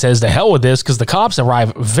fucking says to hell with this because the cops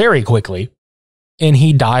arrive very quickly. And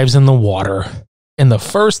he dives in the water. And the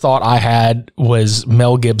first thought I had was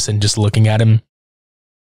Mel Gibson just looking at him.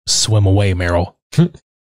 Swim away, Meryl.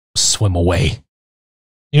 Swim away.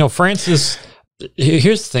 Francis,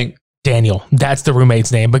 here's the thing. Daniel. That's the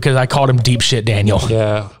roommate's name because I called him Deep Shit Daniel.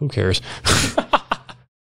 Yeah, who cares?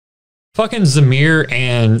 Fucking Zamir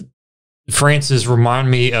and Francis remind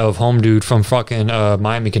me of Home Dude from fucking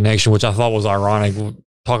Miami Connection, which I thought was ironic. We were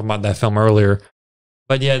talking about that film earlier.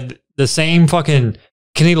 But yeah, the same fucking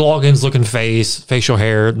Kenny Loggins looking face, facial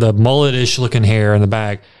hair, the mullet-ish looking hair in the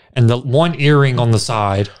back, and the one earring on the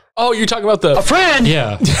side. Oh, you're talking about A friend.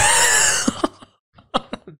 Yeah.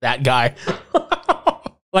 that guy.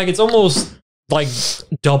 Like, it's almost like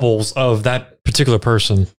doubles of that particular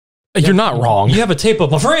person. You're not wrong. You have a tape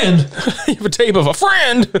of my friend. You have a tape of a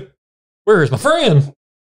friend. Where is my friend?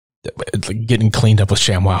 It's like getting cleaned up with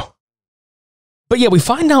ShamWow. But yeah, we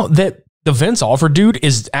find out that the Vince Offer dude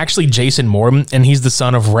is actually Jason Mortem, and he's the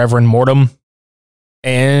son of Reverend Mortem.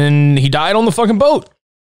 And he died on the fucking boat.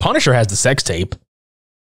 Punisher has the sex tape.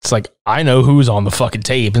 It's like, I know who's on the fucking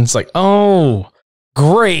tape. And it's like, oh,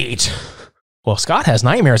 great. Well, Scott has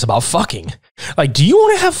nightmares about fucking. Like, do you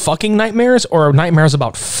want to have fucking nightmares or nightmares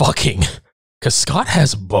about fucking? Because Scott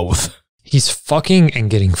has both. He's fucking and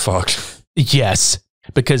getting fucked. Yes,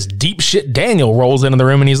 because Deep Shit Daniel rolls into the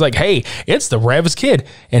room and he's like, hey, it's the Rev's kid.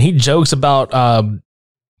 And he jokes about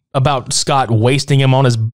Scott wasting him on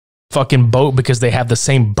his fucking boat because they have the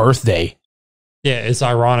same birthday. Yeah, it's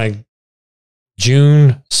ironic.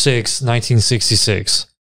 June 6, 1966.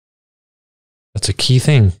 That's a key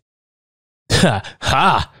thing.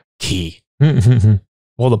 Ha! Key.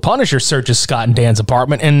 Well, the Punisher searches Scott and Dan's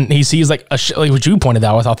apartment, and he sees like like what you pointed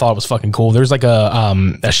out. I thought it was fucking cool. There's like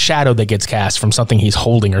a shadow that gets cast from something he's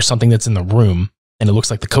holding or something that's in the room, and it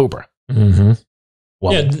looks like the Cobra. Mm-hmm.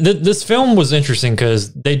 Well, yeah, this film was interesting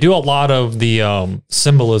because they do a lot of the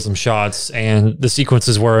symbolism shots and the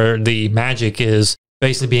sequences where the magic is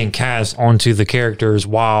basically being cast onto the characters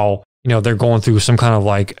while they're going through some kind of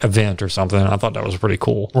like event or something. I thought that was pretty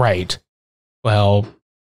cool. Right. Well,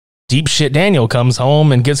 Deep Shit Daniel comes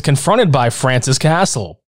home and gets confronted by Francis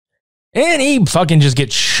Castle. And he fucking just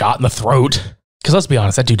gets shot in the throat. Because let's be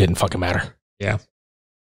honest, that dude didn't fucking matter. Yeah.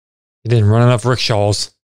 He didn't run enough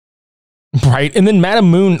rickshaws. Right. And then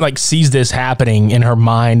Madam Moon like sees this happening in her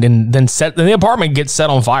mind and then the apartment gets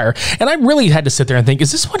set on fire. And I really had to sit there and think,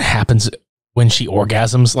 is this what happens when she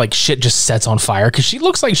orgasms? Like shit just sets on fire? Because she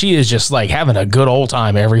looks like she is just like having a good old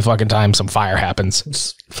time every fucking time some fire happens.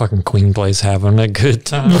 It's fucking Queen Blaze having a good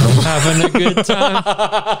time. Having a good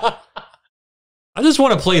time. I just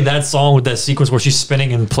want to play that song with that sequence where she's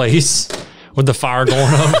spinning in place with the fire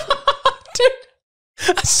going up. Dude,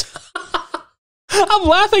 I'm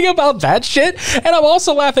laughing about that shit, and I'm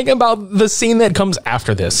also laughing about the scene that comes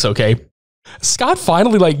after this, okay? Scott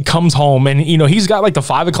finally, like, comes home, and, you know, he's got, like, the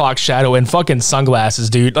 5 o'clock shadow and fucking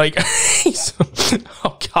sunglasses, dude. Like,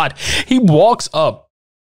 oh, God. He walks up.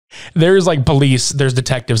 There's, like, police, there's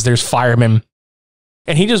detectives, there's firemen.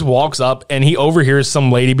 And he just walks up and he overhears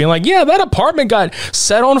some lady being like, yeah, that apartment got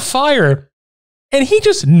set on fire. And he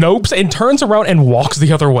just nopes and turns around and walks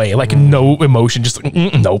the other way. Like, no emotion, just like,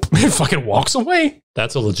 nope. And fucking walks away.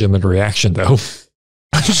 That's a legitimate reaction, though.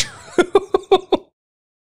 I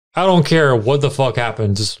don't care what the fuck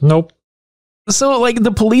happened. Just nope. So, like,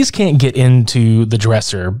 the police can't get into the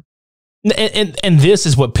dresser. And this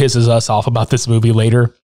is what pisses us off about this movie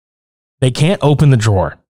later. They can't open the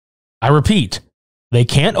drawer. I repeat. They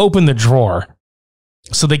can't open the drawer,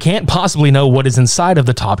 so they can't possibly know what is inside of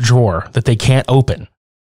the top drawer that they can't open.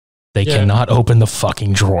 They cannot open the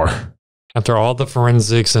fucking drawer. After all the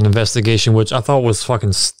forensics and investigation, which I thought was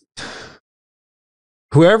fucking...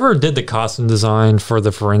 Whoever did the costume design for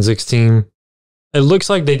the forensics team, it looks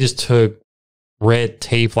like they just took red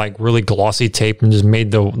tape, like really glossy tape, and just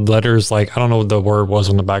made the letters like, I don't know what the word was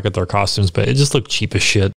on the back of their costumes, but it just looked cheap as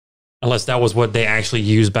shit. Unless that was what they actually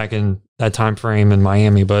used back in that time frame in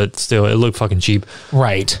Miami, but still, it looked fucking cheap.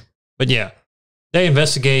 Right. But yeah, they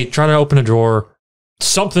investigate, try to open a drawer.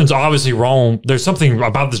 Something's obviously wrong. There's something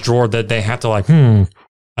about this drawer that they have to like,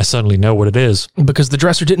 I suddenly know what it is. Because the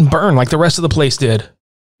dresser didn't burn like the rest of the place did.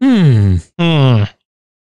 I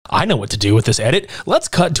know what to do with this edit. Let's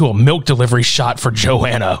cut to a milk delivery shot for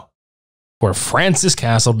Joanna, where Francis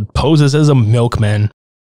Castle poses as a milkman.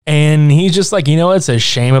 And he's just like, you know, it's a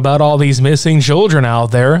shame about all these missing children out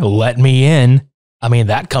there. Let me in. I mean,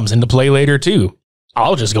 that comes into play later, too.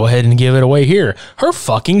 I'll just go ahead and give it away here. Her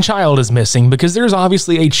fucking child is missing because there's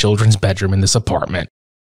obviously a children's bedroom in this apartment.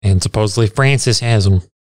 And supposedly Francis has them.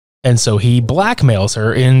 And so he blackmails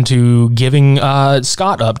her into giving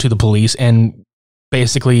Scott up to the police and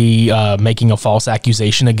basically making a false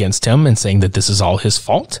accusation against him and saying that this is all his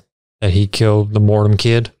fault. That he killed the mortem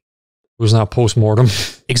kid. Who's not post-mortem.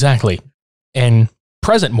 Exactly. And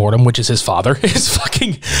present mortem, which is his father, is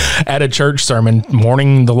fucking at a church sermon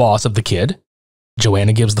mourning the loss of the kid.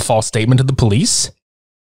 Joanna gives the false statement to the police.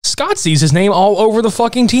 Scott sees his name all over the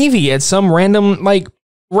fucking TV at some random, like,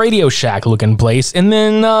 Radio Shack looking place, and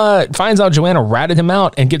then finds out Joanna ratted him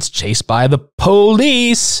out and gets chased by the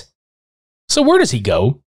police. So where does he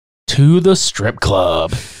go? To the strip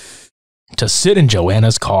club. To sit in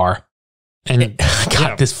Joanna's car. And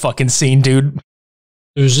God, this fucking scene, dude.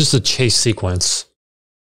 It was just a chase sequence.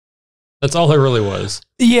 That's all it really was.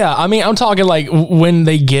 Yeah, I mean, I'm talking like when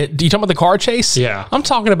they get... You talking about the car chase? Yeah. I'm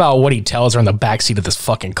talking about what he tells her in the backseat of this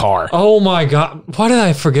fucking car. Oh my God. Why did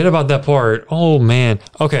I forget about that part? Oh, man.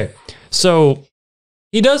 Okay, so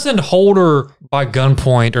he doesn't hold her by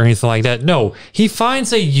gunpoint or anything like that. No, he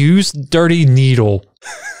finds a used dirty needle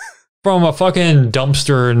from a fucking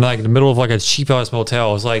dumpster in like the middle of like a cheap ass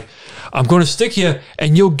motel. It's like, I'm going to stick you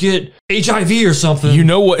and you'll get HIV or something. You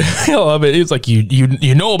know what? I love it. It's like,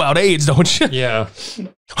 you know about AIDS, don't you? Yeah.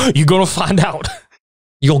 You're going to find out.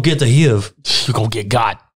 You'll get the HIV. You're going to get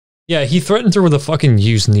got. Yeah, he threatens her with a fucking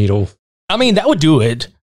used needle. I mean, that would do it.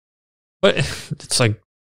 But it's like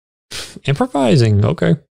improvising.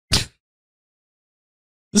 Okay.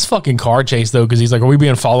 This fucking car chase, though, because he's like, are we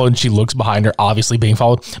being followed? And she looks behind her, obviously being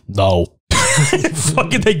followed. No.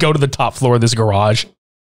 Fucking they go to the top floor of this garage.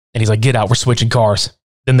 And he's like, get out, we're switching cars.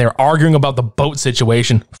 Then they're arguing about the boat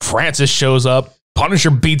situation. Francis shows up. Punisher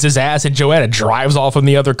beats his ass, and Joanna drives off in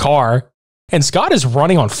the other car. And Scott is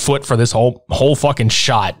running on foot for this whole fucking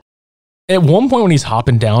shot. At one point when he's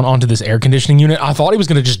hopping down onto this air conditioning unit, I thought he was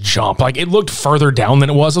going to just jump. Like, it looked further down than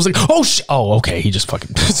it was. I was like, oh, okay. He just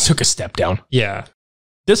fucking took a step down. Yeah.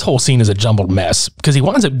 This whole scene is a jumbled mess because he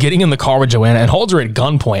winds up getting in the car with Joanna and holds her at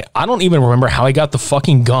gunpoint. I don't even remember how he got the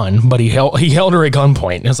fucking gun, but he held her at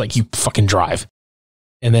gunpoint. And it's like, you fucking drive.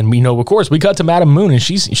 And then, you know, of course, we cut to Madam Moon, and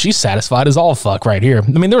she's satisfied as all fuck right here.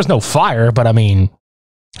 I mean, there was no fire, but I mean,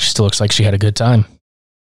 she still looks like she had a good time.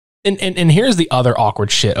 And here's the other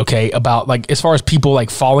awkward shit, okay, about like, as far as people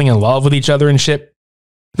like falling in love with each other and shit.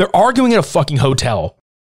 They're arguing at a fucking hotel,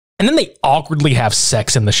 and then they awkwardly have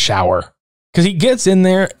sex in the shower. Because he gets in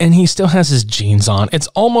there and he still has his jeans on. It's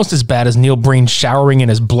almost as bad as Neil Breen showering in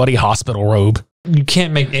his bloody hospital robe. You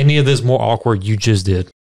can't make any of this more awkward. You just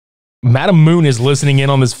did. Madam Moon is listening in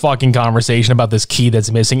on this fucking conversation about this key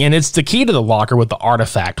that's missing. And it's the key to the locker with the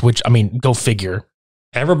artifact, which, I mean, go figure.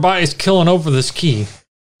 Everybody's killing over this key.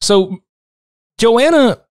 So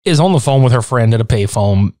Joanna is on the phone with her friend at a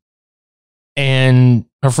payphone, and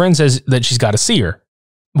her friend says that she's got to see her.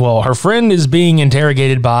 Well, her friend is being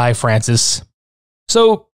interrogated by Francis.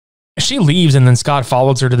 So she leaves, and then Scott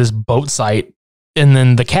follows her to this boat site, and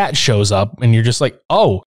then the cat shows up, and you're just like,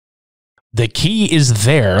 oh, the key is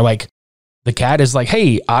there. Like, the cat is like,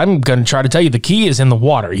 hey, I'm going to try to tell you the key is in the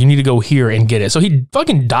water. You need to go here and get it. So he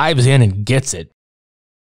fucking dives in and gets it.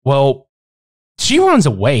 Well, she runs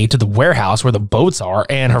away to the warehouse where the boats are,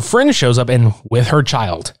 and her friend shows up and with her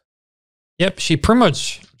child. Yep, she pretty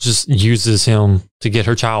much just uses him to get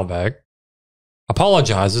her child back.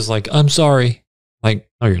 Apologizes, like, I'm sorry. Like,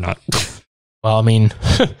 no, you're not. Well, I mean,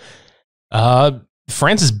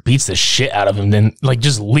 Francis beats the shit out of him, then like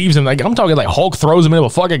just leaves him. Like, I'm talking like Hulk throws him into a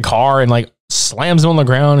fucking car and like slams him on the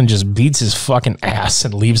ground and just beats his fucking ass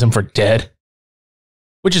and leaves him for dead.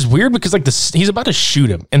 Which is weird because like he's about to shoot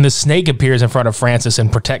him and the snake appears in front of Francis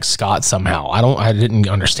and protects Scott somehow. I didn't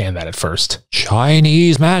understand that at first.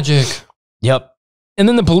 Chinese magic. Yep. And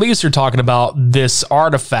then the police are talking about this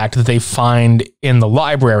artifact that they find in the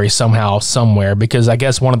library somehow, somewhere, because I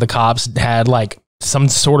guess one of the cops had like some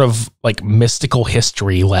sort of like mystical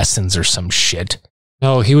history lessons or some shit.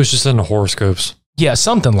 No, he was just in the horoscopes. Yeah,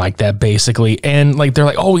 something like that, basically. And like they're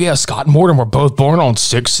like, oh yeah, Scott and Morton were both born on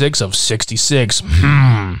 6/6 of 66.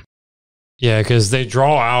 Yeah, because they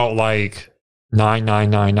draw out like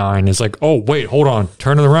 9999. It's like, oh wait, hold on,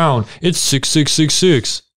 turn it around. It's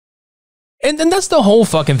 6666. And then that's the whole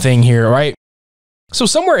fucking thing here, right? So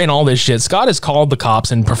somewhere in all this shit, Scott has called the cops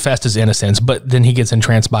and professed his innocence, but then he gets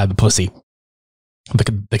entranced by the pussy. The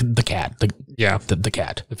cat. The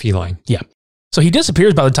cat. The feline. Yeah. So he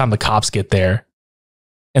disappears by the time the cops get there.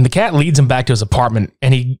 And the cat leads him back to his apartment,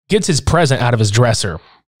 and he gets his present out of his dresser.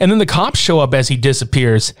 And then the cops show up as he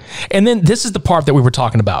disappears. And then this is the part that we were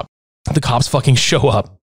talking about. The cops fucking show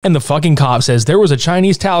up. And the fucking cop says, there was a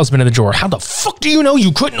Chinese talisman in the drawer. How the fuck do you know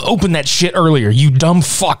you couldn't open that shit earlier, you dumb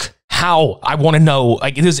fuck? How? I want to know.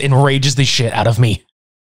 Like, this enrages the shit out of me.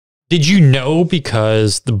 Did you know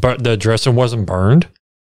because the dresser wasn't burned?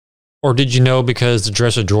 Or did you know because the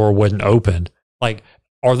dresser drawer wasn't opened? Like,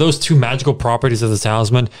 are those two magical properties of the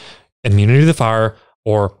talisman immunity to the fire,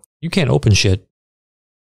 or you can't open shit?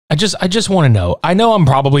 I just want to know. I know I'm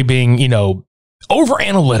probably being, over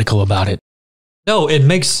analytical about it. No, it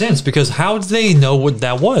makes sense because how did they know what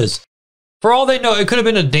that was? For all they know, it could have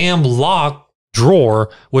been a damn locked drawer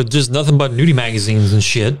with just nothing but nudie magazines and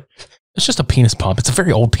shit. It's just a penis pump. It's a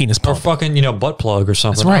very old penis pump. Or fucking, butt plug or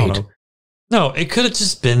something. That's right. I don't know. No, it could have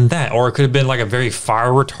just been that. Or it could have been like a very fire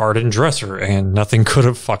retardant dresser and nothing could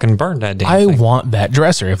have fucking burned that damn thing. I want that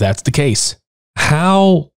dresser if that's the case.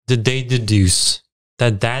 How did they deduce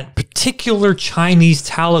that particular Chinese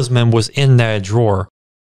talisman was in that drawer?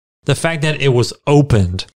 The fact that it was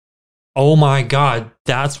opened. Oh my God,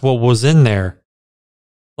 that's what was in there.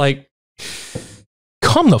 Like,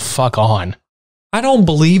 come the fuck on. I don't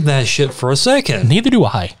believe that shit for a second. Neither do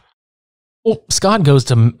I. Well, Scott goes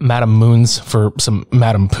to Madame Moon's for some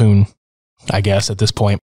Madame Poon, I guess, at this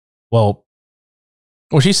point. Well,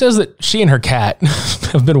 she says that she and her cat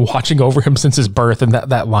have been watching over him since his birth, and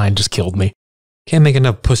that line just killed me. Can't make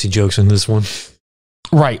enough pussy jokes in this one.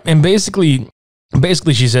 Right, and basically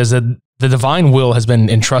she says that the divine will has been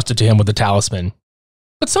entrusted to him with the talisman.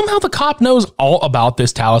 But somehow the cop knows all about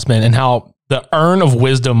this talisman and how the urn of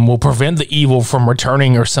wisdom will prevent the evil from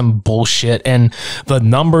returning or some bullshit. And the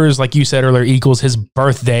numbers, like you said earlier, equals his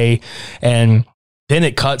birthday. And then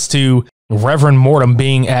it cuts to Reverend Mortem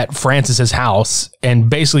being at Francis's house. And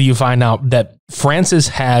basically you find out that Francis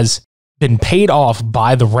has been paid off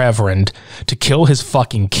by the Reverend to kill his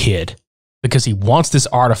fucking kid because he wants this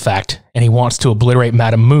artifact and he wants to obliterate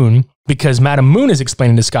Madame Moon. Because Madame Moon is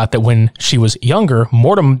explaining to Scott that when she was younger,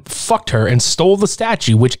 Mortem fucked her and stole the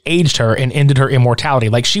statue, which aged her and ended her immortality.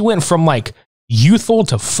 Like, she went from, like, youthful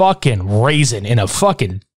to fucking raisin in a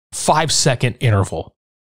fucking 5-second interval.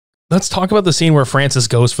 Let's talk about the scene where Francis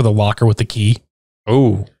goes for the locker with the key.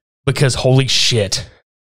 Oh. Because, holy shit.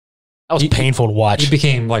 That was painful to watch. He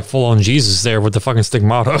became, like, full-on Jesus there with the fucking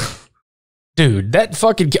stigmata. Dude, that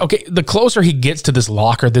fucking... Okay, the closer he gets to this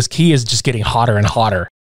locker, this key is just getting hotter and hotter.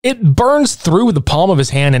 It burns through the palm of his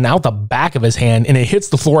hand and out the back of his hand, and it hits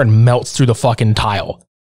the floor and melts through the fucking tile.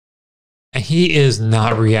 And he is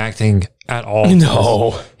not reacting at all.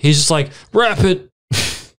 No. He's just like, wrap it.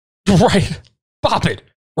 Right. Pop it.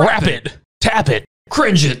 Wrap it. Tap it.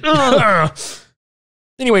 Cringe it.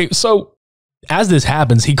 Anyway, so as this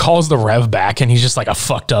happens, he calls the Rev back, and he's just like, I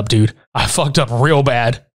fucked up, dude. I fucked up real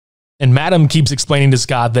bad. And Madam keeps explaining to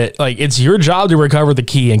Scott that, like, it's your job to recover the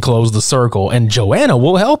key and close the circle, and Joanna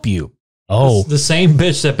will help you. Oh. It's the same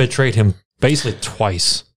bitch that betrayed him basically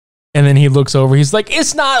twice. And then he looks over. He's like,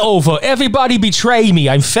 it's not over. Everybody betray me.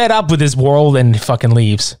 I'm fed up with this world, and fucking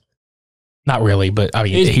leaves. Not really, but I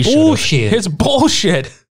mean, It's bullshit. It's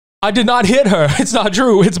bullshit. I did not hit her. It's not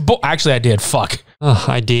true. Actually, I did. Fuck. Oh,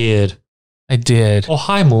 I did. Oh,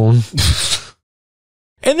 hi, Moon.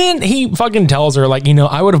 And then he fucking tells her, like,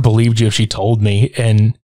 I would have believed you if she told me.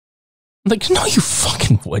 And I'm like, no, you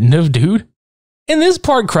fucking wouldn't have, dude. And this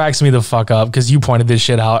part cracks me the fuck up because you pointed this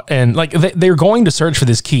shit out. And like, they're going to search for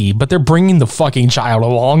this key, but they're bringing the fucking child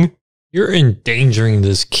along. You're endangering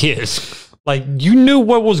this kid. Like, you knew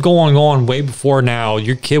what was going on way before now.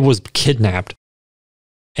 Your kid was kidnapped.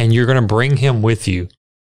 And you're going to bring him with you.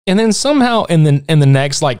 And then somehow in the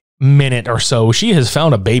next like minute or so, she has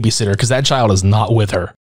found a babysitter because that child is not with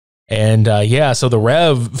her. And so the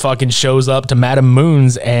Rev fucking shows up to Madame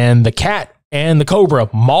Moon's, and the cat and the cobra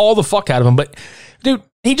maul the fuck out of him. But dude,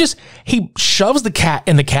 he shoves the cat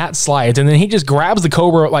and the cat slides, and then he just grabs the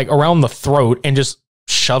cobra like around the throat and just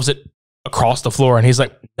shoves it across the floor. And he's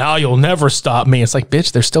like, now you'll never stop me. It's like,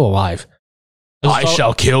 bitch, they're still alive. I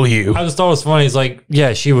shall kill you. I just thought it was funny. He's like,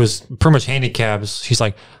 yeah, she was pretty much handicapped. She's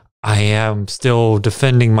like, I am still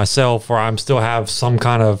defending myself, or I'm still have some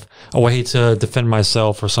kind of a way to defend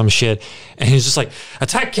myself or some shit. And he's just like,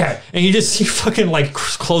 attack cat. And he fucking like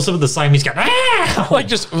close up to the side. He's got like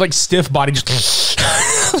just like stiff body,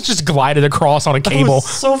 just glided across on a cable. That was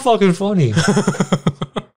so fucking funny.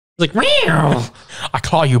 Like, meow. I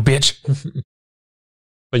call you, bitch.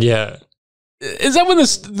 But yeah. Is that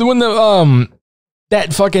when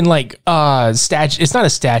that fucking like statue? It's not a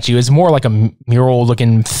statue. It's more like a mural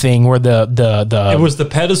looking thing where the it was the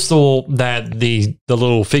pedestal that the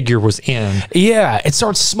little figure was in. Yeah, it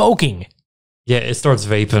starts smoking. Yeah, it starts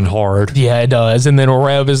vaping hard. Yeah, it does. And then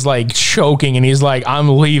Rev is like choking, and he's like, "I'm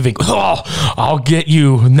leaving. Oh, I'll get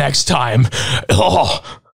you next time."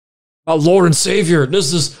 Oh, my Lord and Savior,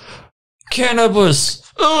 this is cannabis.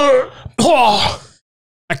 Oh,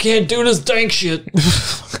 I can't do this dank shit.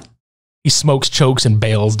 He smokes, chokes, and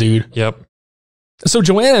bails, dude. Yep. So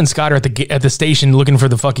Joanna and Scott are at the station looking for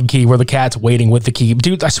the fucking key, where the cat's waiting with the key.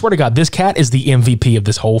 Dude, I swear to God, this cat is the MVP of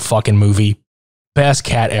this whole fucking movie. Best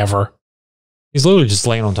cat ever. He's literally just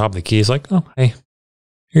laying on top of the key. He's like, oh, hey,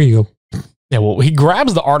 here you go. Yeah, well, he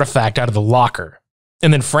grabs the artifact out of the locker.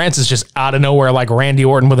 And then Francis just out of nowhere, like Randy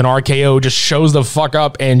Orton with an RKO, just shows the fuck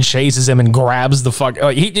up and chases him and grabs the fuck.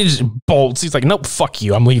 Like, he just bolts. He's like, nope, fuck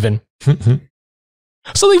you. I'm leaving.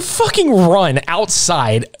 So they fucking run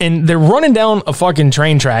outside, and they're running down a fucking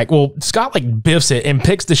train track. Well, Scott like biffs it and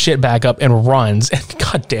picks the shit back up and runs. And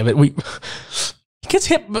God damn it, he gets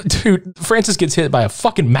hit. Dude, Francis gets hit by a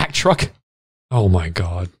fucking Mack truck. Oh my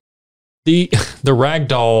God. The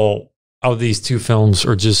ragdoll of these two films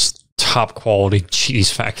are just top quality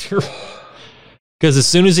cheese factor. Because as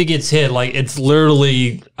soon as he gets hit, like, it's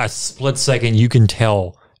literally a split second, you can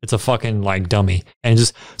tell it's a fucking like dummy, and it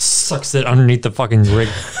just sucks it underneath the fucking rig.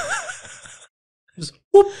 Just,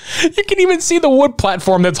 whoop. You can even see the wood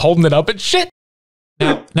platform that's holding it up and shit.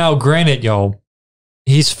 Now, granted, yo,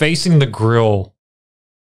 he's facing the grill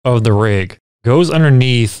of the rig, goes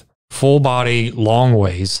underneath, full body, long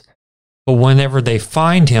ways. But whenever they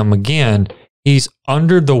find him again, he's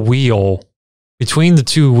under the wheel, between the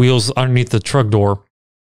two wheels underneath the truck door,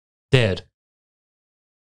 dead.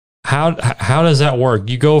 How does that work?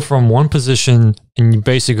 You go from one position and you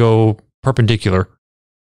basically go perpendicular.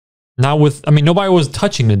 Nobody was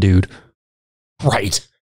touching the dude. Right.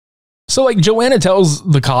 So like Joanna tells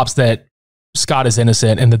the cops that Scott is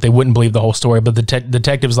innocent and that they wouldn't believe the whole story, but the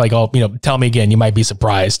detective's like, oh, tell me again, you might be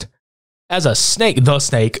surprised. As a snake, the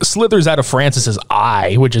snake slithers out of Francis's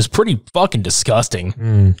eye, which is pretty fucking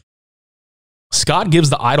disgusting. Scott gives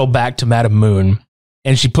the idol back to Madame Moon,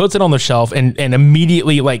 and she puts it on the shelf and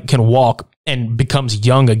immediately like can walk and becomes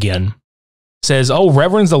young again. Says, oh,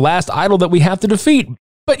 Reverend's the last idol that we have to defeat.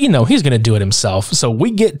 But, he's going to do it himself. So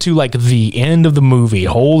we get to like the end of the movie.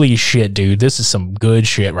 Holy shit, dude. This is some good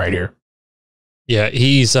shit right here. Yeah,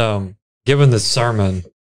 he's given the sermon,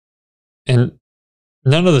 and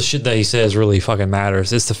none of the shit that he says really fucking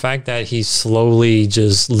matters. It's the fact that he's slowly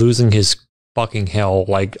just losing his fucking hell,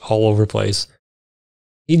 like all over the place.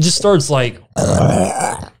 He just starts like,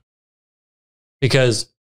 because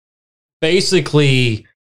basically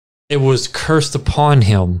it was cursed upon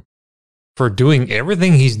him for doing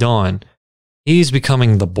everything he's done. He's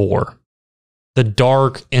becoming the boar, the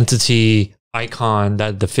dark entity icon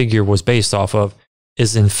that the figure was based off of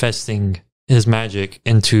is infesting his magic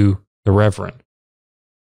into the Reverend.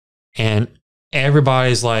 And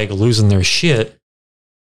everybody's like losing their shit.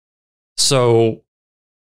 So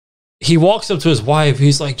he walks up to his wife.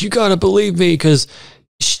 He's like, you got to believe me, because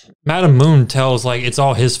Madam Moon tells like it's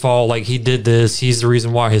all his fault. Like he did this. He's the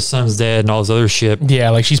reason why his son's dead and all this other shit.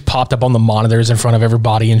 Yeah, like she's popped up on the monitors in front of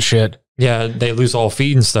everybody and shit. Yeah, they lose all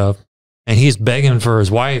feet and stuff. And he's begging for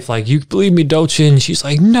his wife, like, you believe me, don't you? And she's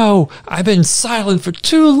like, no, I've been silent for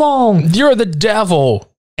too long. You're the devil.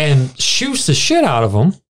 And shoots the shit out of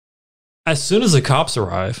him as soon as the cops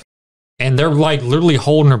arrive. And they're like literally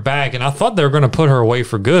holding her back. And I thought they were going to put her away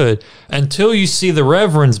for good until you see the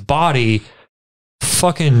Reverend's body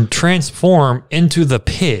fucking transform into the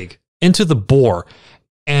pig, into the boar.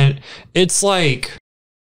 And it's like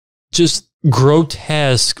just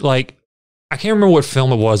grotesque. Like, I can't remember what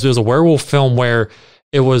film it was. It was a werewolf film where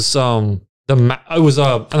it was it was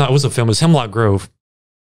a film. It was Hemlock Grove.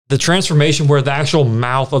 The transformation where the actual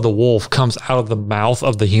mouth of the wolf comes out of the mouth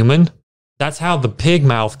of the human. That's how the pig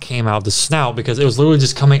mouth came out, the snout, because it was literally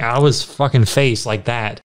just coming out of his fucking face like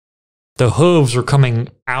that. The hooves were coming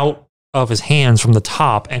out of his hands from the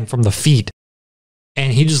top and from the feet.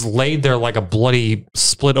 And he just laid there like a bloody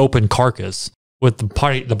split open carcass with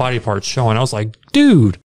the body parts showing. I was like,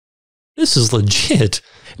 dude, this is legit.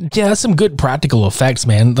 Yeah, that's some good practical effects,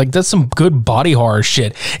 man. Like, that's some good body horror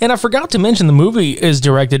shit. And I forgot to mention the movie is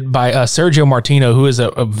directed by Sergio Martino, who is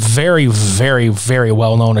a very, very, very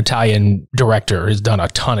well-known Italian director. Has done a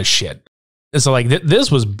ton of shit. And so, like,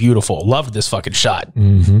 this was beautiful. Loved this fucking shot.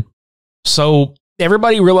 Mm-hmm. So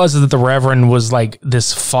everybody realizes that the Reverend was, like,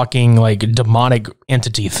 this fucking, like, demonic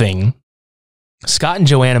entity thing. Scott and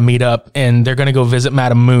Joanna meet up and they're going to go visit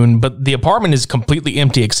Madam Moon, but the apartment is completely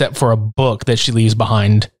empty except for a book that she leaves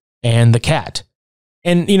behind and the cat.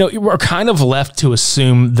 And, you know, we're kind of left to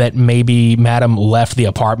assume that maybe Madam left the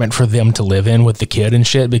apartment for them to live in with the kid and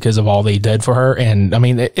shit because of all they did for her. And I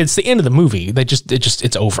mean, it's the end of the movie.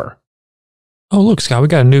 It's over. Oh, look, Scott, we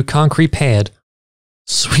got a new concrete pad.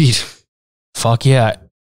 Sweet. Fuck yeah.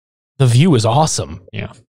 The view is awesome.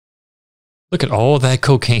 Yeah. Look at all that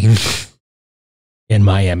cocaine. In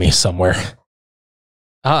Miami somewhere.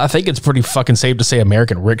 I think it's pretty fucking safe to say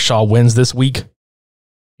American Rickshaw wins this week.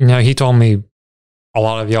 You know, he told me a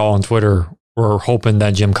lot of y'all on Twitter were hoping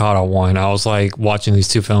that Gymkata won. I was like, watching these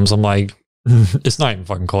two films, I'm like, it's not even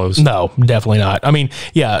fucking close. No, definitely not. I mean,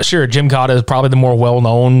 yeah, sure, Gymkata is probably the more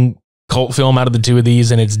well-known cult film out of the two of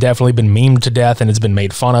these, and it's definitely been memed to death and it's been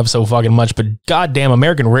made fun of so fucking much, but goddamn,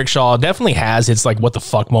 American Rickshaw definitely has its like what the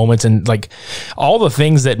fuck moments and like all the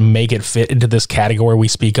things that make it fit into this category we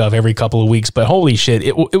speak of every couple of weeks. But holy shit,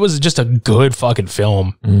 it was just a good fucking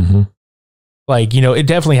film. Mm-hmm. Like, you know, it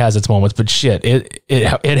definitely has its moments, but shit,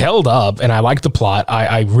 it held up, and I liked the plot.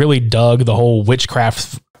 I really dug the whole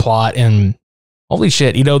witchcraft plot, and holy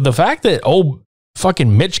shit, you know, the fact that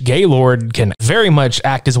fucking Mitch Gaylord can very much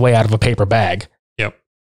act his way out of a paper bag. Yep.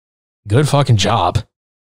 Good fucking job.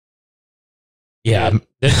 Yeah.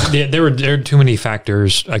 There were too many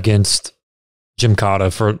factors against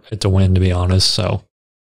Gymkata for it to win, to be honest. So.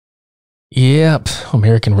 Yep.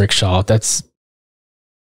 American Rickshaw. That's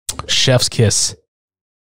chef's kiss.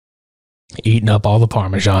 Eating up all the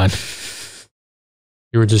Parmesan.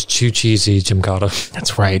 You were just too cheesy, Gymkata.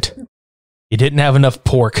 That's right. You didn't have enough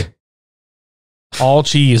pork. All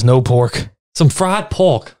cheese, no pork. Some fried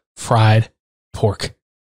pork. Fried pork.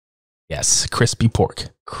 Yes, crispy pork.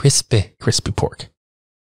 Crispy pork.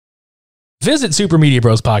 Visit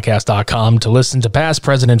supermediabrospodcast.com to listen to past,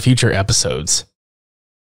 present, and future episodes.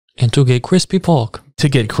 And to get crispy pork. To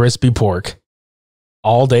get crispy pork.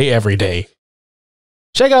 All day, every day.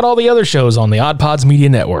 Check out all the other shows on the OddPods Media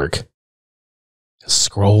Network.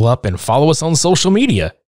 Scroll up and follow us on social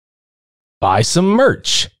media. Buy some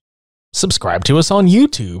merch. Subscribe to us on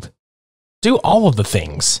YouTube. Do all of the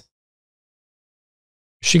things.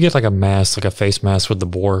 You should get like a mask, like a face mask with the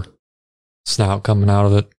boar snout coming out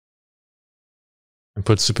of it. And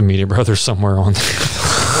put Super Media Brothers somewhere on there.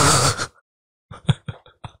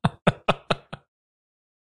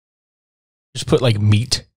 Just put like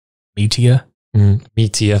Meatia.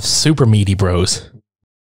 Meatia. Super Meaty Bros.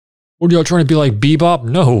 What are y'all trying to be like, Bebop?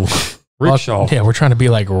 No. Rickshaw. Yeah, we're trying to be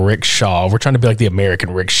like Rickshaw. We're trying to be like the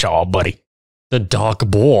American Rickshaw, buddy. The Dark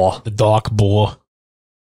Boar. The Dark Boar.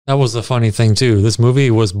 That was the funny thing, too. This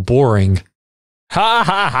movie was boring. Ha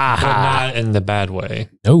ha ha But ha. not in the bad way.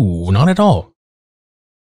 No, not at all.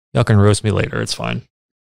 Y'all can roast me later. It's fine.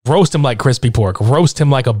 Roast him like crispy pork. Roast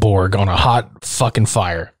him like a Borg on a hot fucking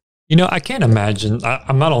fire. You know, I can't imagine.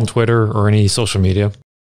 I'm not on Twitter or any social media.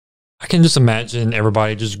 I can just imagine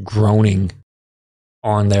everybody just groaning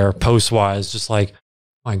on there post-wise, just like,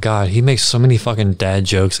 my God, he makes so many fucking dad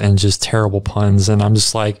jokes and just terrible puns, and I'm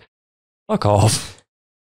just like, fuck off.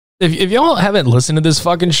 If y'all haven't listened to this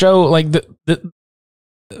fucking show, like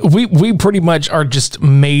we pretty much are just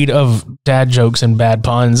made of dad jokes and bad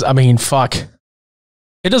puns. I mean, fuck.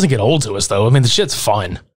 It doesn't get old to us, though. I mean, the shit's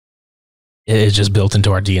fun. It's just built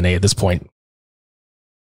into our DNA at this point.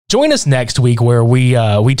 Join us next week where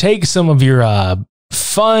we take some of your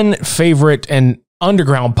fun, favorite, and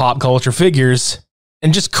underground pop culture figures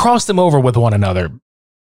and just cross them over with one another.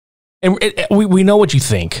 And we know what you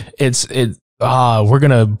think. We're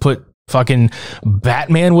gonna put fucking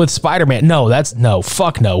Batman with Spider-Man. No,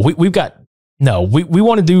 fuck no. We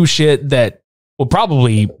want to do shit that will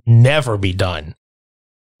probably never be done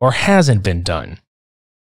or hasn't been done.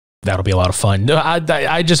 That'll be a lot of fun.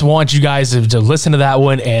 I just want you guys to listen to that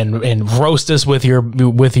one and roast us with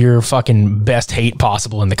your fucking best hate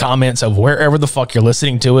possible in the comments of wherever the fuck you're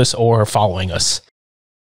listening to us or following us.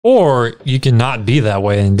 Or you can not be that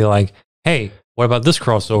way and be like, hey, what about this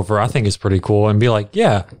crossover? I think it's pretty cool. And be like,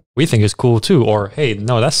 yeah, we think it's cool too. Or, hey,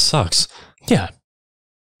 no, that sucks. Yeah.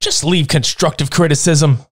 Just leave constructive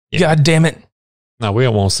criticism. Yeah. God damn it. No, we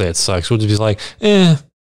won't say it sucks. We'll just be like,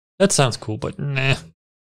 that sounds cool, but nah.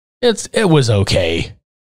 It was okay.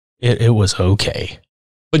 It was okay.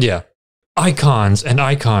 But yeah, icons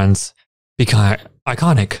become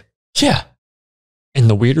iconic. Yeah. In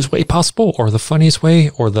the weirdest way possible, or the funniest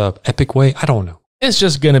way, or the epic way. I don't know. It's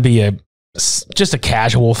just going to be just a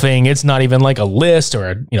casual thing. It's not even like a list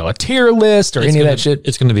or a tier list or any of that shit.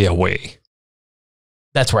 It's going to be a way.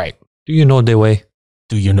 That's right. Do you know the way?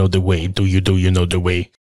 Do you know the way? Do you know the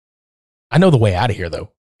way? I know the way out of here,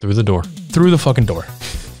 though. Through the door. Through the fucking door.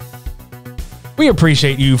 We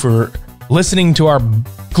appreciate you for listening to our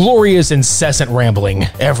glorious, incessant rambling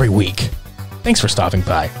every week. Thanks for stopping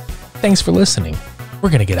by. Thanks for listening. We're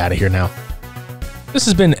going to get out of here now. This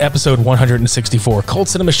has been episode 164, Cult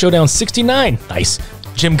Cinema Showdown 69. Nice.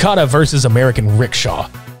 Gymkata versus American Rickshaw.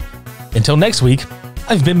 Until next week,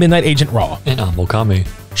 I've been Midnight Agent Raw. And I'm Okami.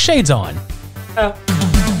 Shades on.